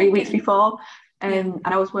 2-3 weeks before. And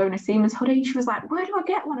I was wearing a Siemens hoodie. She was like, "Where do I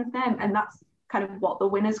get one of them?" And that's kind of what the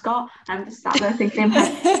winners got. And I'm just sat there thinking,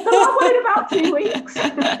 I waited about 2 weeks.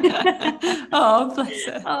 Oh, bless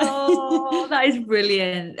her. Oh, that is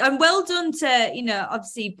brilliant. And well done to,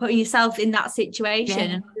 obviously putting yourself in that situation.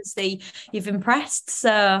 And obviously you've impressed.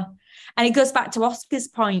 So, and it goes back to Oscar's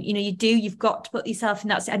point, you've got to put yourself in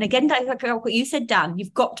that. And again, that's like what you said, Dan,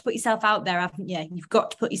 you've got to put yourself out there, haven't you? You've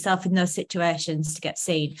got to put yourself in those situations to get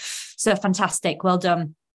seen. So fantastic. Well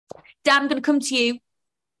done. Dan, I'm going to come to you.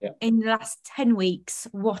 Yeah. In the last 10 weeks,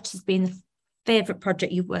 what has been the favourite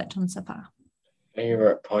project you've worked on so far?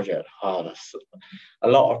 Favourite project? That's a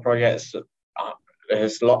lot of projects.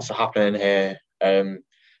 There's lots happening here.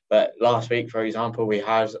 But last week, for example, we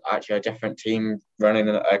had actually a different team running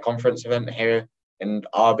a conference event here in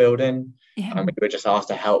our building. Yeah. And we were just asked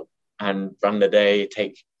to help and run the day,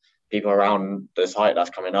 take people around the site that's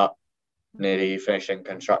coming up, nearly finishing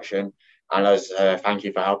construction. And as thank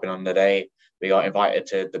you for helping on the day, we got invited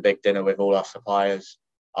to the big dinner with all our suppliers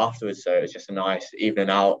afterwards. So it was just a nice evening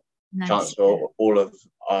out, chance for all of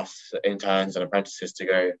us interns and apprentices to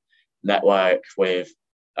go network with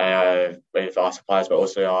our suppliers, but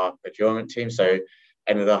also our procurement team. So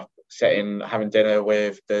ended up having dinner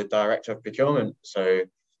with the director of procurement. So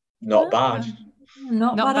not bad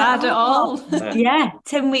Not bad at all. Yeah,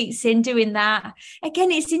 10 weeks in doing that.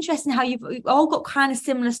 Again, it's interesting how you've all got kind of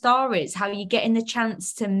similar stories, how you're getting the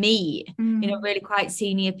chance to meet, really quite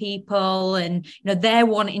senior people, and, they're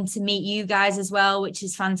wanting to meet you guys as well, which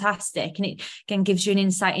is fantastic. And it, again, gives you an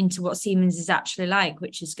insight into what Siemens is actually like,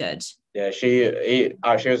 which is good. Yeah, she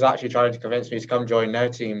was actually trying to convince me to come join their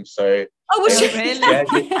team. So, was she really? Yeah,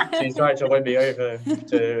 she's trying to win me over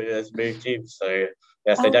to move teams. So,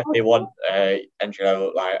 yes, they definitely want entry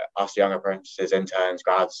level, like us young apprentices, interns,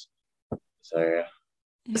 grads. So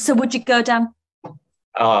would you go, Dan?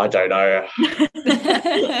 I don't know.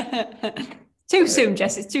 Too soon,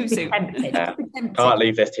 Jess. It's too soon. Yeah, can't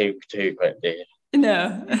leave this too quickly.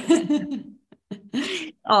 No.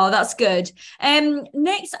 Oh, that's good.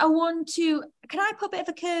 Next, can I put a bit of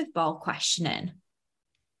a curveball question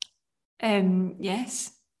in?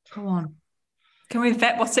 Yes. Go on. Can we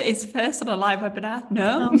vet what it is first on a live webinar?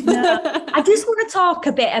 No. I just want to talk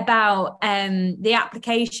a bit about the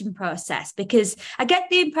application process, because I get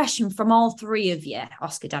the impression from all three of you,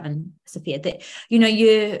 Oscar, Dan and Sophia, that,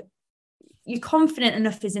 you're confident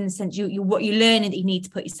enough, as in the sense what you're learning, that you need to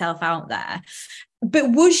put yourself out there.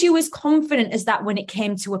 But was you as confident as that when it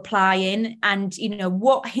came to applying? And,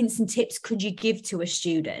 what hints and tips could you give to a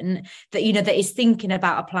student that, that is thinking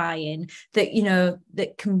about applying, that,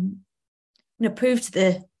 that can, prove to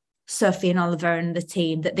the Sophie and Oliver and the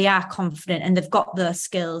team that they are confident and they've got those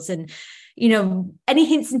skills? And, any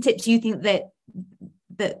hints and tips you think that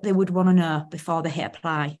they would want to know before they hit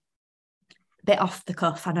apply? A bit off the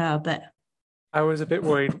cuff, I know, but... I was a bit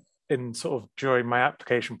worried in sort of during my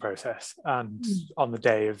application process and on the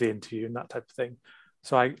day of the interview and that type of thing.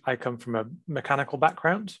 So I come from a mechanical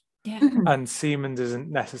background, and Siemens isn't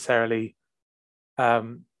necessarily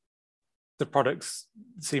the products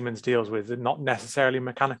Siemens deals with are not necessarily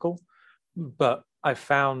mechanical, but I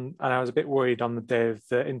found, and I was a bit worried on the day of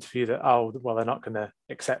the interview that, they're not going to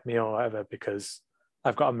accept me or whatever because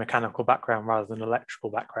I've got a mechanical background rather than an electrical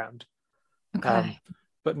background. Okay.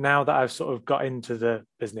 But now that I've sort of got into the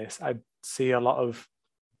business, I see there's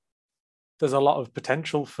a lot of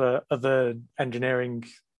potential for other engineering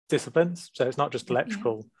disciplines. So it's not just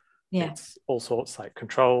electrical, it's all sorts, like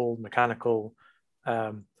control, mechanical,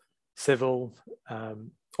 civil,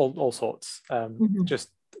 all sorts,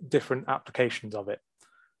 just different applications of it.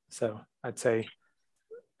 So I'd say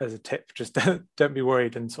as a tip, just don't be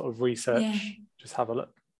worried and sort of research, just have a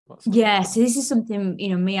look. So this is something,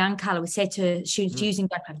 me and Carla would say to students using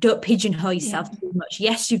GradCraft: don't pigeonhole yourself too much.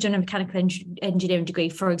 Yes, you've done a mechanical engineering degree,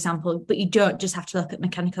 for example, but you don't just have to look at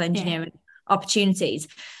mechanical engineering opportunities.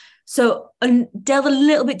 So, and delve a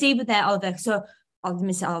little bit deeper there, Oliver. So, I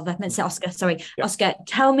meant to say Oscar, sorry. Yep. Oscar,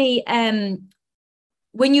 tell me,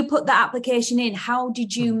 when you put that application in, how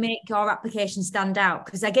did you make your application stand out?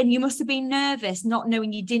 Because again, you must have been nervous not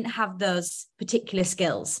knowing you didn't have those particular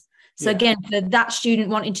skills. So again, for that student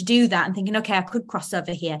wanting to do that and thinking, okay, I could cross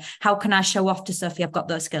over here, how can I show off to Sophie I've got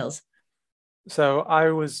those skills? So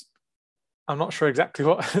I'm not sure exactly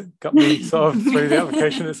what got me sort of through the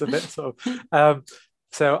application. It's a bit sort of,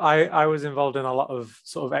 so I was involved in a lot of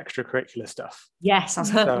sort of extracurricular stuff. Yes, I was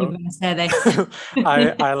hoping you were going to say this.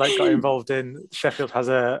 I got involved in, Sheffield has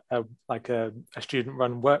a student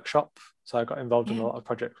run workshop. So I got involved in a lot of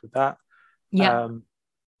projects with that. Yeah.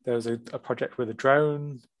 There was a project with a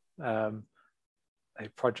drone, a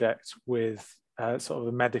project with sort of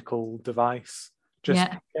a medical device,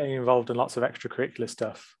 getting involved in lots of extracurricular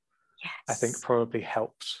stuff. Yes. I think probably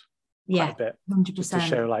helped quite a bit, 100%. just to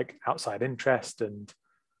show like outside interest and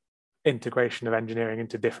integration of engineering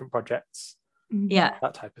into different projects,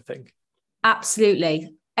 that type of thing.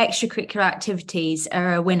 Absolutely. Extracurricular activities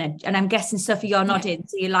are a winner, and I'm guessing, Sophie, you're nodding,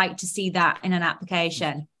 so you like to see that in an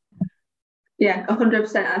application.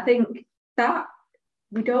 100%. I think that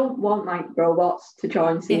we don't want like robots to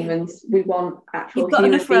join Siemens. We want actual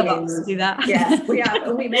human beings. Robots to do that. Yeah, we have,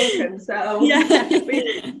 and we make them. So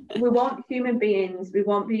we want human beings. We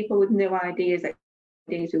want people with new ideas.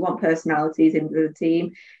 We want personalities into the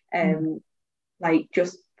team. Like,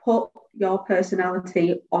 just put your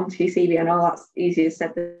personality onto your CV. I know that's easier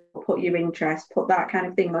said than put your interest, put that kind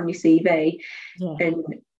of thing on your CV, and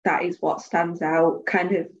that is what stands out.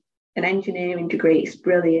 Kind of an engineering degree is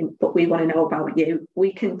brilliant, but we want to know about you.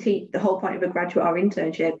 We can teach. The whole point of a graduate or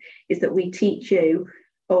internship is that we teach you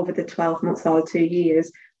over the 12 months or 2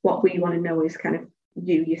 years. What we want to know is kind of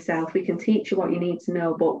you yourself. We can teach you what you need to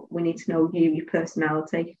know, but we need to know you, your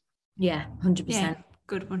personality. 100%.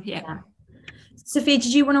 Good one. Yeah. Sophia,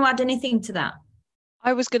 did you want to add anything to that?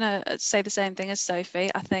 I was going to say the same thing as Sophie.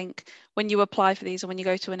 I think when you apply for these or when you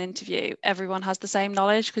go to an interview, everyone has the same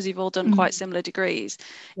knowledge because you've all done quite similar degrees.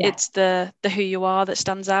 Yeah. It's the who you are that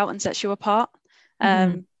stands out and sets you apart.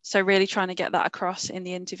 So really trying to get that across in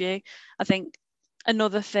the interview. I think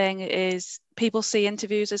another thing is people see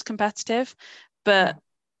interviews as competitive, but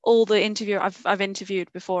all the interview I've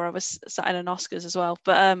interviewed before. I was sat in an Oscars as well,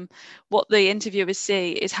 but what the interviewers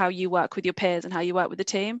see is how you work with your peers and how you work with the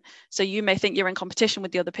team. So you may think you're in competition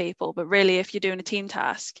with the other people, but really if you're doing a team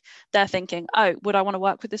task, they're thinking, oh, would I want to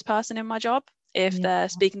work with this person in my job if they're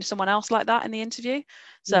speaking to someone else like that in the interview?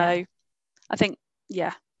 So I think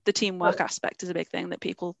the teamwork aspect is a big thing that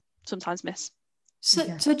people sometimes miss.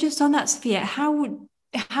 So just on that, Sophia,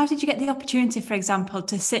 how did you get the opportunity, for example,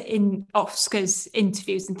 to sit in Oscars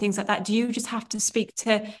interviews and things like that? Do you just have to speak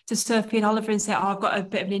to Sophie and Oliver and say, oh, I've got a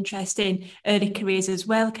bit of an interest in early careers as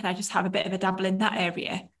well. Can I just have a bit of a dabble in that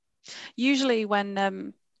area? Usually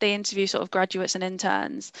when they interview sort of graduates and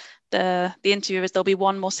interns, the interviewers, there'll be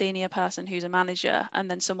one more senior person who's a manager and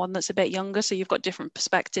then someone that's a bit younger. So you've got different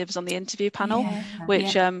perspectives on the interview panel,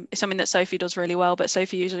 which is something that Sophie does really well. But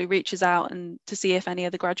Sophie usually reaches out and to see if any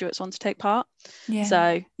of the graduates want to take part.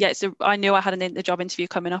 So I knew I had a job interview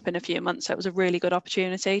coming up in a few months. So it was a really good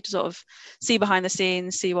opportunity to sort of see behind the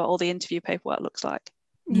scenes, see what all the interview paperwork looks like.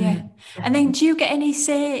 And then do you get any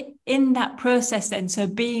say in that process then? So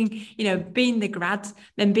being the grad,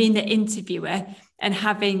 then being the interviewer and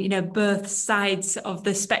having, both sides of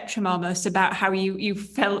the spectrum almost about how you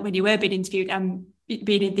felt when you were being interviewed and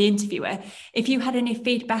being the interviewer. If you had any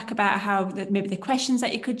feedback about how maybe the questions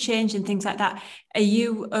that you could change and things like that, are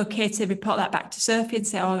you okay to report that back to Sophie and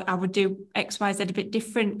say, oh, I would do X, Y, Z a bit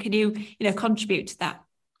different? Can you, contribute to that?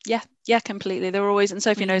 Yeah, completely. They were always, and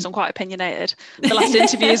Sophie knows I'm quite opinionated. The last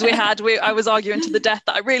interviews we had, I was arguing to the death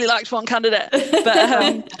that I really liked one candidate.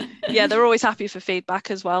 But they're always happy for feedback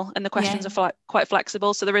as well. And the questions are quite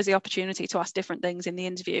flexible. So there is the opportunity to ask different things in the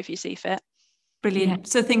interview if you see fit. Brilliant.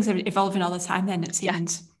 So things are evolving all the time then at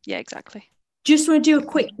Siemens. Yeah, exactly. Just want to do a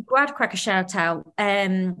quick Grad Cracker shout out.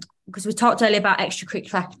 Because we talked earlier about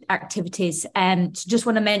extracurricular activities, so just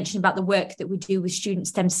want to mention about the work that we do with student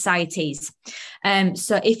STEM societies.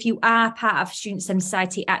 So if you are part of a student STEM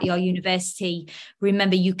society at your university,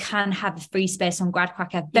 remember you can have a free space on Grad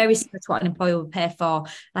Cracker, very similar to what an employer would pay for,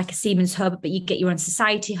 like a Siemens hub, but you get your own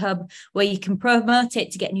society hub where you can promote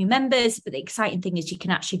it to get new members. But the exciting thing is you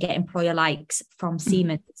can actually get employer likes from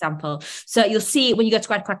Siemens, for example. So you'll see it when you go to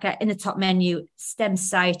Grad Cracker in the top menu, STEM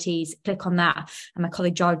societies, click on that. And my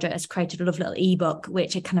colleague Georgia has created a lovely little ebook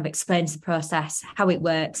which it kind of explains the process, how it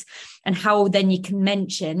works, and how then you can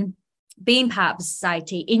mention being part of the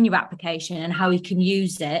society in your application and how you can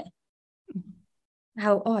use it.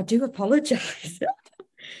 I do apologize.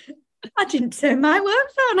 I didn't turn my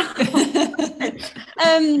work phone on.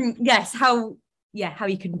 How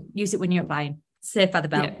you can use it when you're applying. Safe by the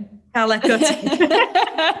bell. I'll let go.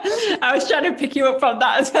 I was trying to pick you up from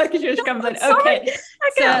that as well because you were scrambling. Okay.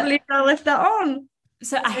 I can't believe I left that on.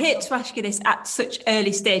 So I hate to ask you this at such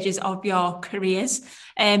early stages of your careers,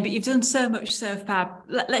 but you've done so much so far.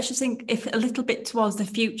 Let's just think if a little bit towards the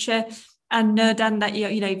future. And know, Dan, that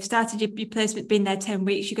you've started your placement, been there 10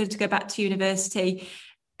 weeks, you're going to go back to university.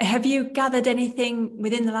 Have you gathered anything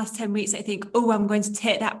within the last 10 weeks that you think, oh, I'm going to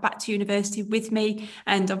take that back to university with me?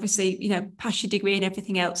 And obviously, pass your degree and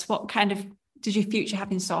everything else. What kind of does your future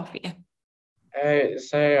have in store for you?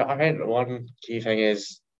 So I think one key thing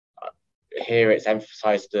is here it's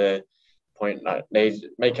emphasised the point that they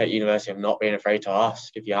make at university of not being afraid to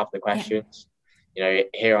ask if you have the questions.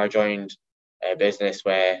 Here I joined a business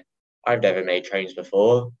where I've never made trains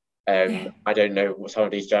before. I don't know some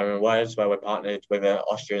of these German words where we're partnered with an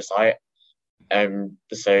Austrian site.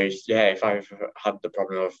 If I've had the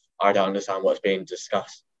problem of I don't understand what's being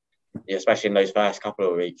discussed, especially in those first couple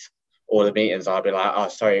of weeks, all the meetings I'll be like, oh,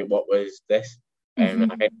 sorry, what was this?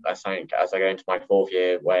 And I think that's something as I go into my fourth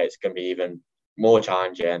year where it's going to be even more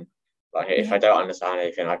challenging. Like if I don't understand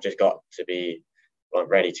anything, I've just got to be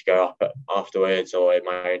ready to go up afterwards or in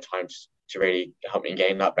my own time to really help me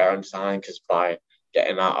gain that better understanding, because by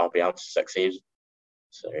getting that, I'll be able to succeed.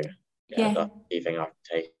 So that's the key thing I've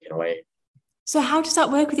taken away. So how does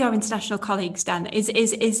that work with your international colleagues, Dan? Is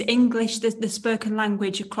English the spoken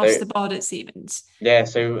language across the board at Siemens? Yeah,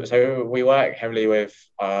 so we work heavily with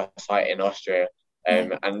our site in Austria.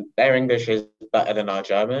 And their English is better than our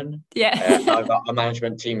German. I've got a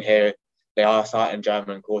management team here. They are starting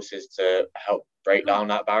German courses to help break down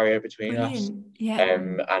that barrier between us.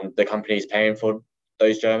 And the company's paying for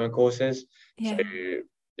those German courses. So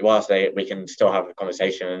whilst we can still have a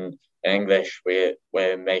conversation in English,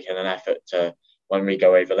 we're making an effort to, when we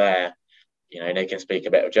go over there, they can speak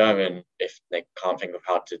a bit of German if they can't think of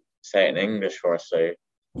how to say it in English for us. So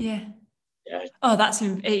yeah. Yeah. Oh, that's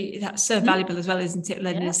so valuable as well, isn't it?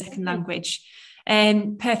 Learning a second language.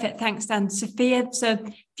 Perfect. Thanks, Dan. Sophia, so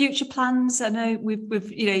future plans. I know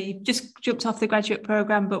we've you've just jumped off the graduate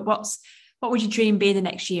program, but what would your dream be in the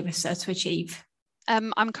next year or so to achieve?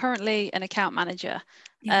 I'm currently an account manager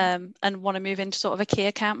and want to move into sort of a key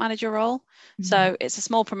account manager role. Mm-hmm. So it's a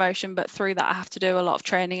small promotion, but through that I have to do a lot of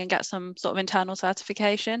training and get some sort of internal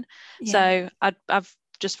certification. Yeah. So I've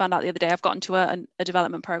just found out the other day I've gotten to a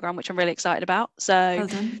development program, which I'm really excited about. So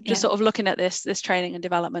just sort of looking at this training and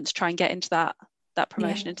development to try and get into that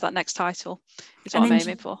promotion, into that next title is what I'm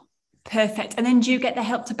aiming for. Perfect. And then do you get the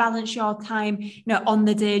help to balance your time, on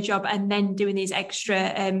the day job and then doing these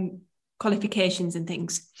extra qualifications and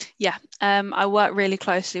things? Yeah, I work really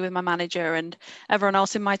closely with my manager, and everyone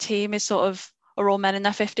else in my team are all men in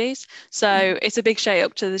their 50s. So it's a big shake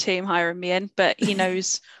up to the team hiring me in, but he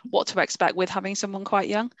knows what to expect with having someone quite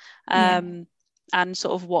young, and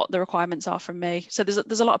sort of what the requirements are from me. So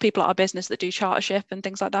there's a lot of people at our business that do chartership and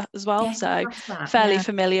things like that as well. Yeah, so fairly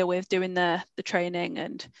familiar with doing the training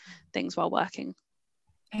and things while working.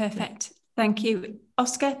 Perfect. Thank you.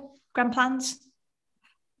 Oscar, grand plans?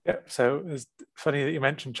 Yeah, so it's funny that you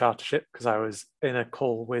mentioned chartership, because I was in a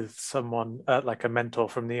call with someone, like a mentor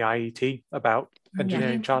from the IET, about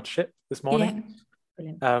engineering chartership this morning.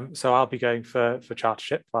 Yeah. So I'll be going for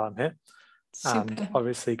chartership while I'm here. Super. And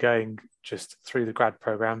obviously going just through the grad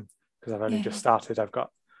program, because I've only just started.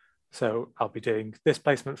 So I'll be doing this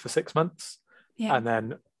placement for 6 months, and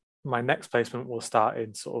then my next placement will start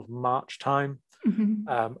in sort of March time,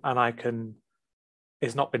 and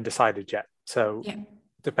it's not been decided yet. So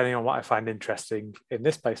depending on what I find interesting in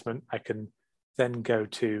this placement, I can then go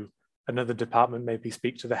to another department, maybe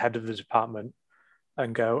speak to the head of the department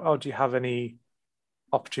and go, oh, do you have any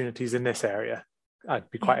opportunities in this area?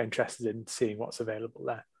 I'd be quite interested in seeing what's available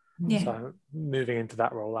there. Yeah. So I'm moving into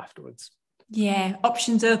that role afterwards. Yeah,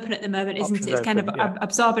 options open at the moment, isn't it? It's kind of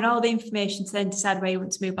absorbing all the information to then decide where you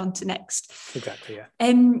want to move on to next. Exactly,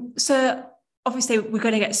 yeah. So obviously, we're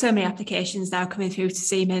going to get so many applications now coming through to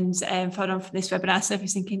Siemens following on from this webinar. So if you're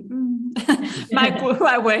thinking, my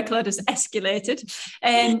workload has escalated.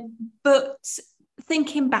 But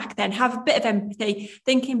thinking back then, have a bit of empathy,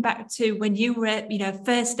 thinking back to when you were,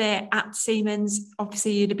 first day at Siemens,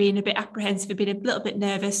 obviously you'd have been a bit apprehensive, you'd been a little bit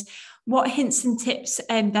nervous. What hints and tips,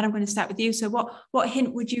 then I'm going to start with you. So what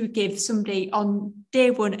hint would you give somebody on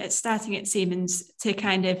day one at starting at Siemens to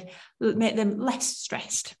kind of make them less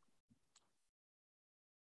stressed?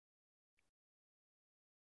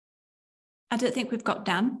 I don't think we've got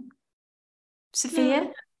Dan.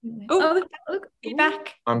 Sophia? Oh, you're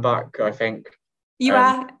back. I'm back, I think. You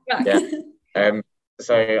are back. Yeah.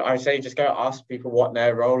 So I say just go ask people what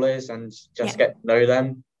their role is and just get to know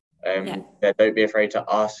them. Don't be afraid to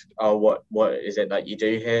ask, what is it that you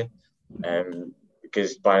do here?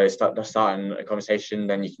 Because by starting a conversation,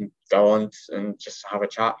 then you can go on and just have a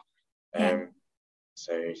chat.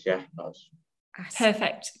 So yeah, that was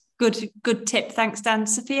perfect. Good tip. Thanks, Dan.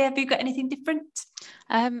 Sophia, have you got anything different?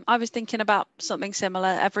 I was thinking about something similar.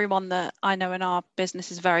 Everyone that I know in our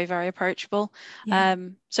business is very, very approachable.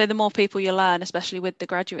 So the more people you learn, especially with the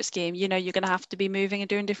graduate scheme, you're going to have to be moving and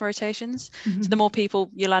doing different rotations. So the more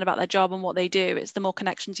people you learn about their job and what they do, it's the more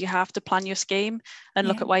connections you have to plan your scheme and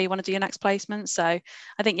look at where you want to do your next placement. So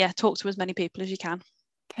I think, talk to as many people as you can.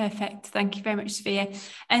 Perfect. Thank you very much, Sophia.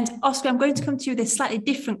 And Oscar, I'm going to come to you with a slightly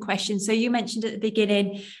different question. So you mentioned at the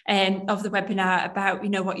beginning of the webinar about,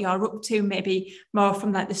 what you're up to, maybe more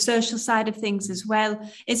from like the social side of things as well.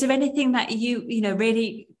 Is there anything that you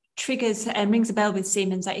really triggers and rings a bell with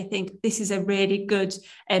Siemens that you think this is a really good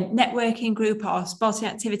networking group or sporting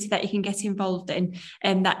activity that you can get involved in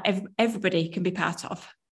and that everybody can be part of?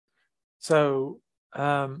 So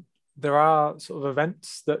there are sort of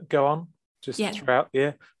events that go on just throughout the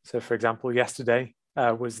year. So for example, yesterday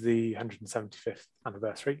was the 175th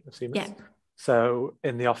anniversary of Siemens. Yeah. So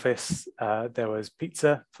in the office, there was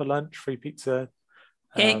pizza for lunch, free pizza.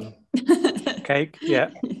 Cake. Cake,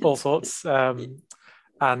 all sorts.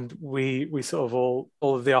 And we sort of all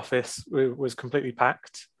of the office was completely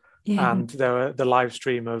packed. Yeah. And there were the live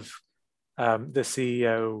stream of the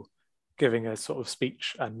CEO giving a sort of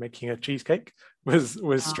speech and making a cheesecake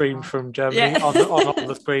was streamed from Germany on all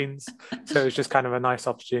the screens. So it was just kind of a nice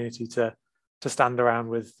opportunity to stand around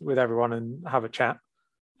with everyone and have a chat.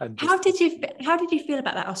 And how did you feel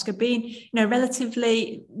about that, Oscar, being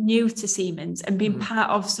relatively new to Siemens and being part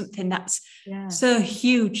of something that's so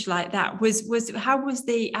huge like that? How was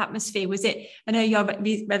the atmosphere? Was it, I know you're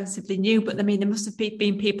relatively new, but I mean there must have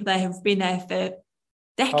been people there who've been there for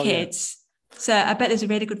decades. So I bet there's a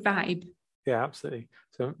really good vibe. Yeah, absolutely.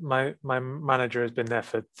 So my manager has been there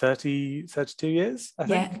for 32 years, I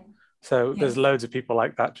think. Yeah. So there's loads of people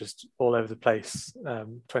like that just all over the place,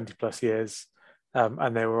 20 plus years.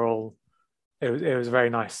 And they were all, it was a very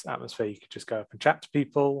nice atmosphere. You could just go up and chat to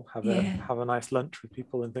people, have a nice lunch with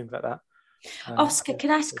people and things like that. Oscar, can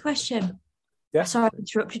I ask a question? Yeah. Sorry, I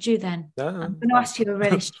interrupted you then. No, I'm going to ask you a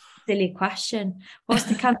really silly question. What's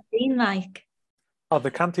the canteen like? Oh, the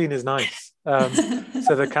canteen is nice. So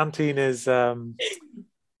the canteen is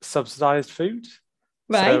subsidized food.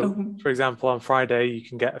 Right. So, for example, on Friday you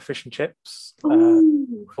can get a fish and chips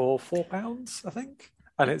for £4, I think,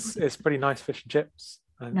 and it's pretty nice fish and chips.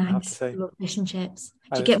 I have to say, I love fish and chips. Do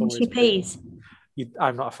you And get it's mushy always peas?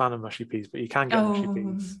 I'm not a fan of mushy peas, but you can get mushy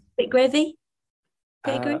peas. Bit gravy?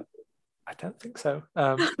 Bit gravy? I don't think so.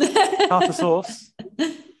 Tartar sauce.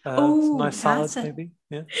 Some nice salads, maybe.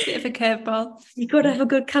 Yeah. Bit of a curveball. You've got to have a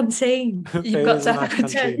good canteen. You've got to have a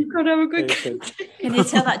good canteen. You've got to have a good canteen. Can you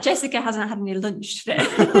tell that Jessica hasn't had any lunch today?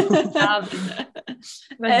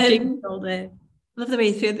 All day. Love the way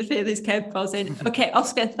you threw these curveballs in. Okay,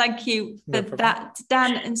 Oscar, thank you for that.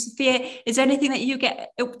 Dan and Sophia, is there anything that you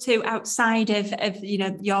get up to outside of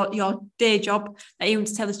your day job that you want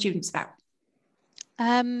to tell the students about?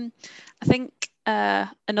 I think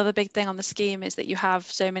another big thing on the scheme is that you have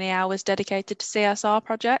so many hours dedicated to CSR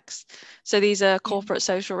projects. So these are corporate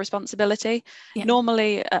social responsibility. Yeah.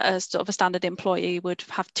 Normally, a sort of a standard employee would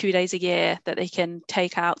have 2 days a year that they can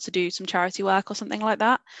take out to do some charity work or something like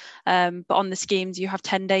that. But on the schemes, you have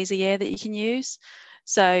 10 days a year that you can use.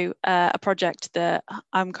 So a project that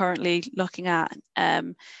I'm currently looking at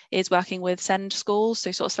is working with SEND schools,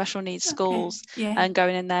 so sort of special needs schools, and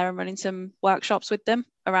going in there and running some workshops with them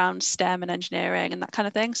around STEM and engineering and that kind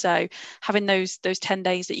of thing. So having those 10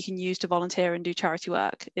 days that you can use to volunteer and do charity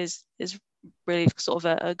work is really sort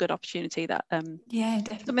of a good opportunity that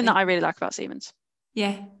definitely something that I really like about Siemens.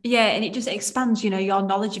 Yeah, and it just expands, your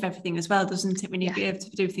knowledge of everything as well, doesn't it, when you're able to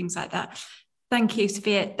do things like that. Thank you,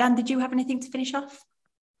 Sophia. Dan, did you have anything to finish off?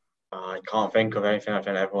 I can't think of anything. I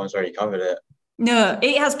think everyone's already covered it. No,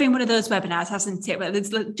 it has been one of those webinars, hasn't it? Where there's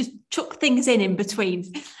just chuck things in between.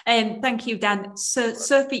 Thank you, Dan. So,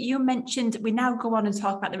 Sophie, you mentioned, we now go on and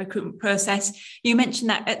talk about the recruitment process. You mentioned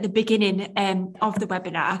that at the beginning of the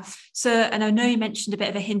webinar. So, and I know you mentioned a bit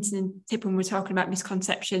of a hint and tip when we're talking about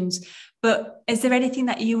misconceptions, but is there anything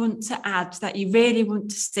that you want to add that you really want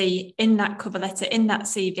to see in that cover letter, in that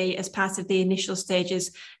CV, as part of the initial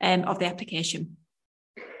stages of the application?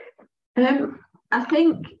 I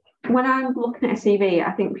think when I'm looking at a CV,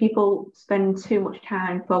 I think people spend too much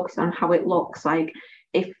time focused on how it looks, like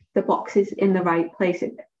if the box is in the right place.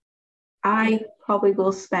 I probably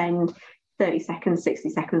will spend 30 seconds, 60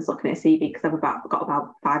 seconds looking at a CV because I've got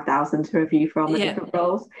about 5,000 to review for all the different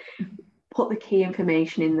roles. Put the key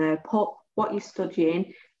information in there, put what you're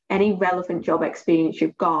studying, any relevant job experience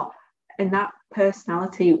you've got, and that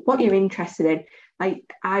personality, what you're interested in.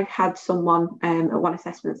 Like I've had someone at one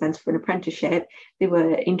assessment centre for an apprenticeship, they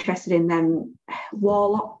were interested in them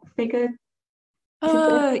warlock figure.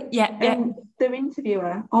 Their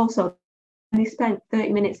interviewer also, they spent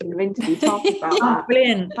 30 minutes in their interview talking about that.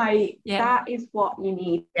 Brilliant. That is what you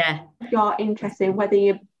need. Yeah. If you're interested in whether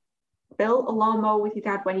you built a lawnmower with your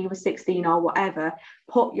dad when you were 16 or whatever,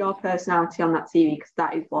 put your personality on that CV because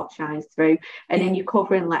that is what shines through. And in your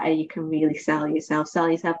covering letter, you can really sell yourself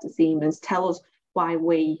to Siemens. Tell us why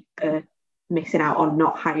we are missing out on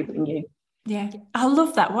not hiring you. Yeah, I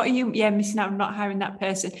love that. What are you missing out on not hiring that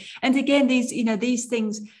person? And again, these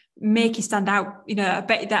things make you stand out. I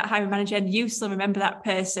bet that hiring manager, and you still remember that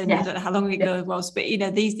person. Yes. I don't know how long ago it was, but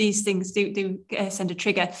these things do send a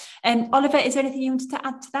trigger. Oliver, is there anything you wanted to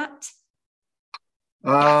add to that?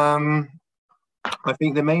 I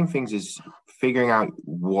think the main things is figuring out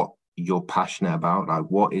what you're passionate about, like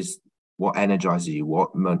what energizes you,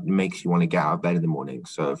 what makes you want to get out of bed in the morning.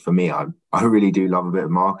 So for me, I really do love a bit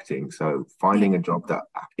of marketing. So finding a job that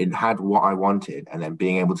it had what I wanted and then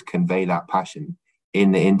being able to convey that passion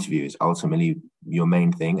in the interview is ultimately your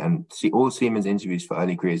main thing. And all Siemens interviews for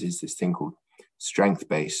early careers is this thing called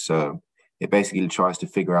strength-based. So it basically tries to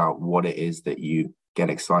figure out what it is that you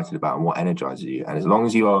get excited about and what energizes you. And as long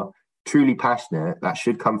as you are truly passionate, that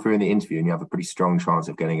should come through in the interview and you have a pretty strong chance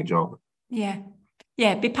of getting a job.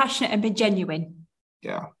 Yeah, be passionate and be genuine.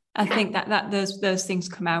 Yeah. I think that those things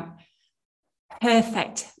come out.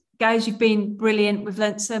 Perfect. Guys, you've been brilliant. We've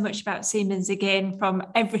learned so much about Siemens again, from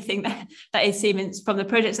everything that is Siemens, from the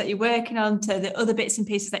projects that you're working on to the other bits and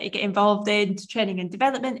pieces that you get involved in, to training and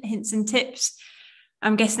development, hints and tips.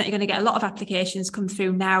 I'm guessing that you're going to get a lot of applications come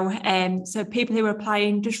through now. So people who are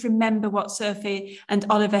applying, just remember what Sophie and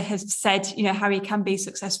Oliver have said, how you can be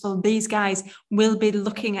successful. These guys will be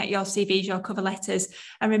looking at your CVs, your cover letters,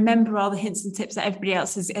 and remember all the hints and tips that everybody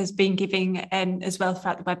else has been giving as well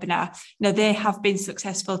throughout the webinar. They have been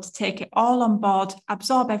successful to take it all on board,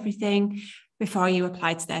 absorb everything before you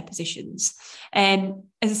apply to their positions. As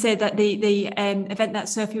I said, that the event that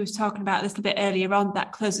Sophie was talking about a little bit earlier on,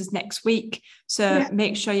 that closes next week. So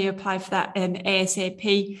make sure you apply for that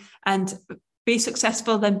ASAP and be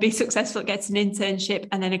successful, then be successful at getting an internship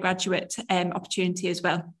and then a graduate opportunity as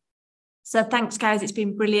well. So thanks, guys. It's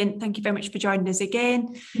been brilliant. Thank you very much for joining us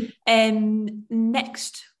again.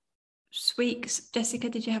 Next week, Jessica,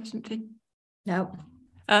 did you have something? No.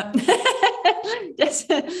 Yes.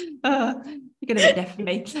 You're going to be deaf for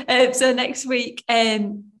me. So next week,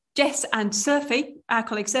 Jess and Sophie, our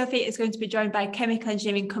colleague Sophie, is going to be joined by a chemical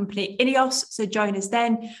engineering company, INEOS. So join us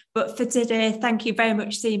then. But for today, thank you very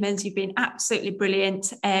much, Siemens. You've been absolutely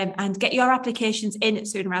brilliant. And get your applications in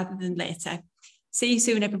sooner rather than later. See you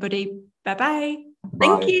soon, everybody. Bye-bye.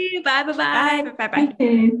 Thank you. Bye. Bye. Bye. Thank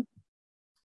you.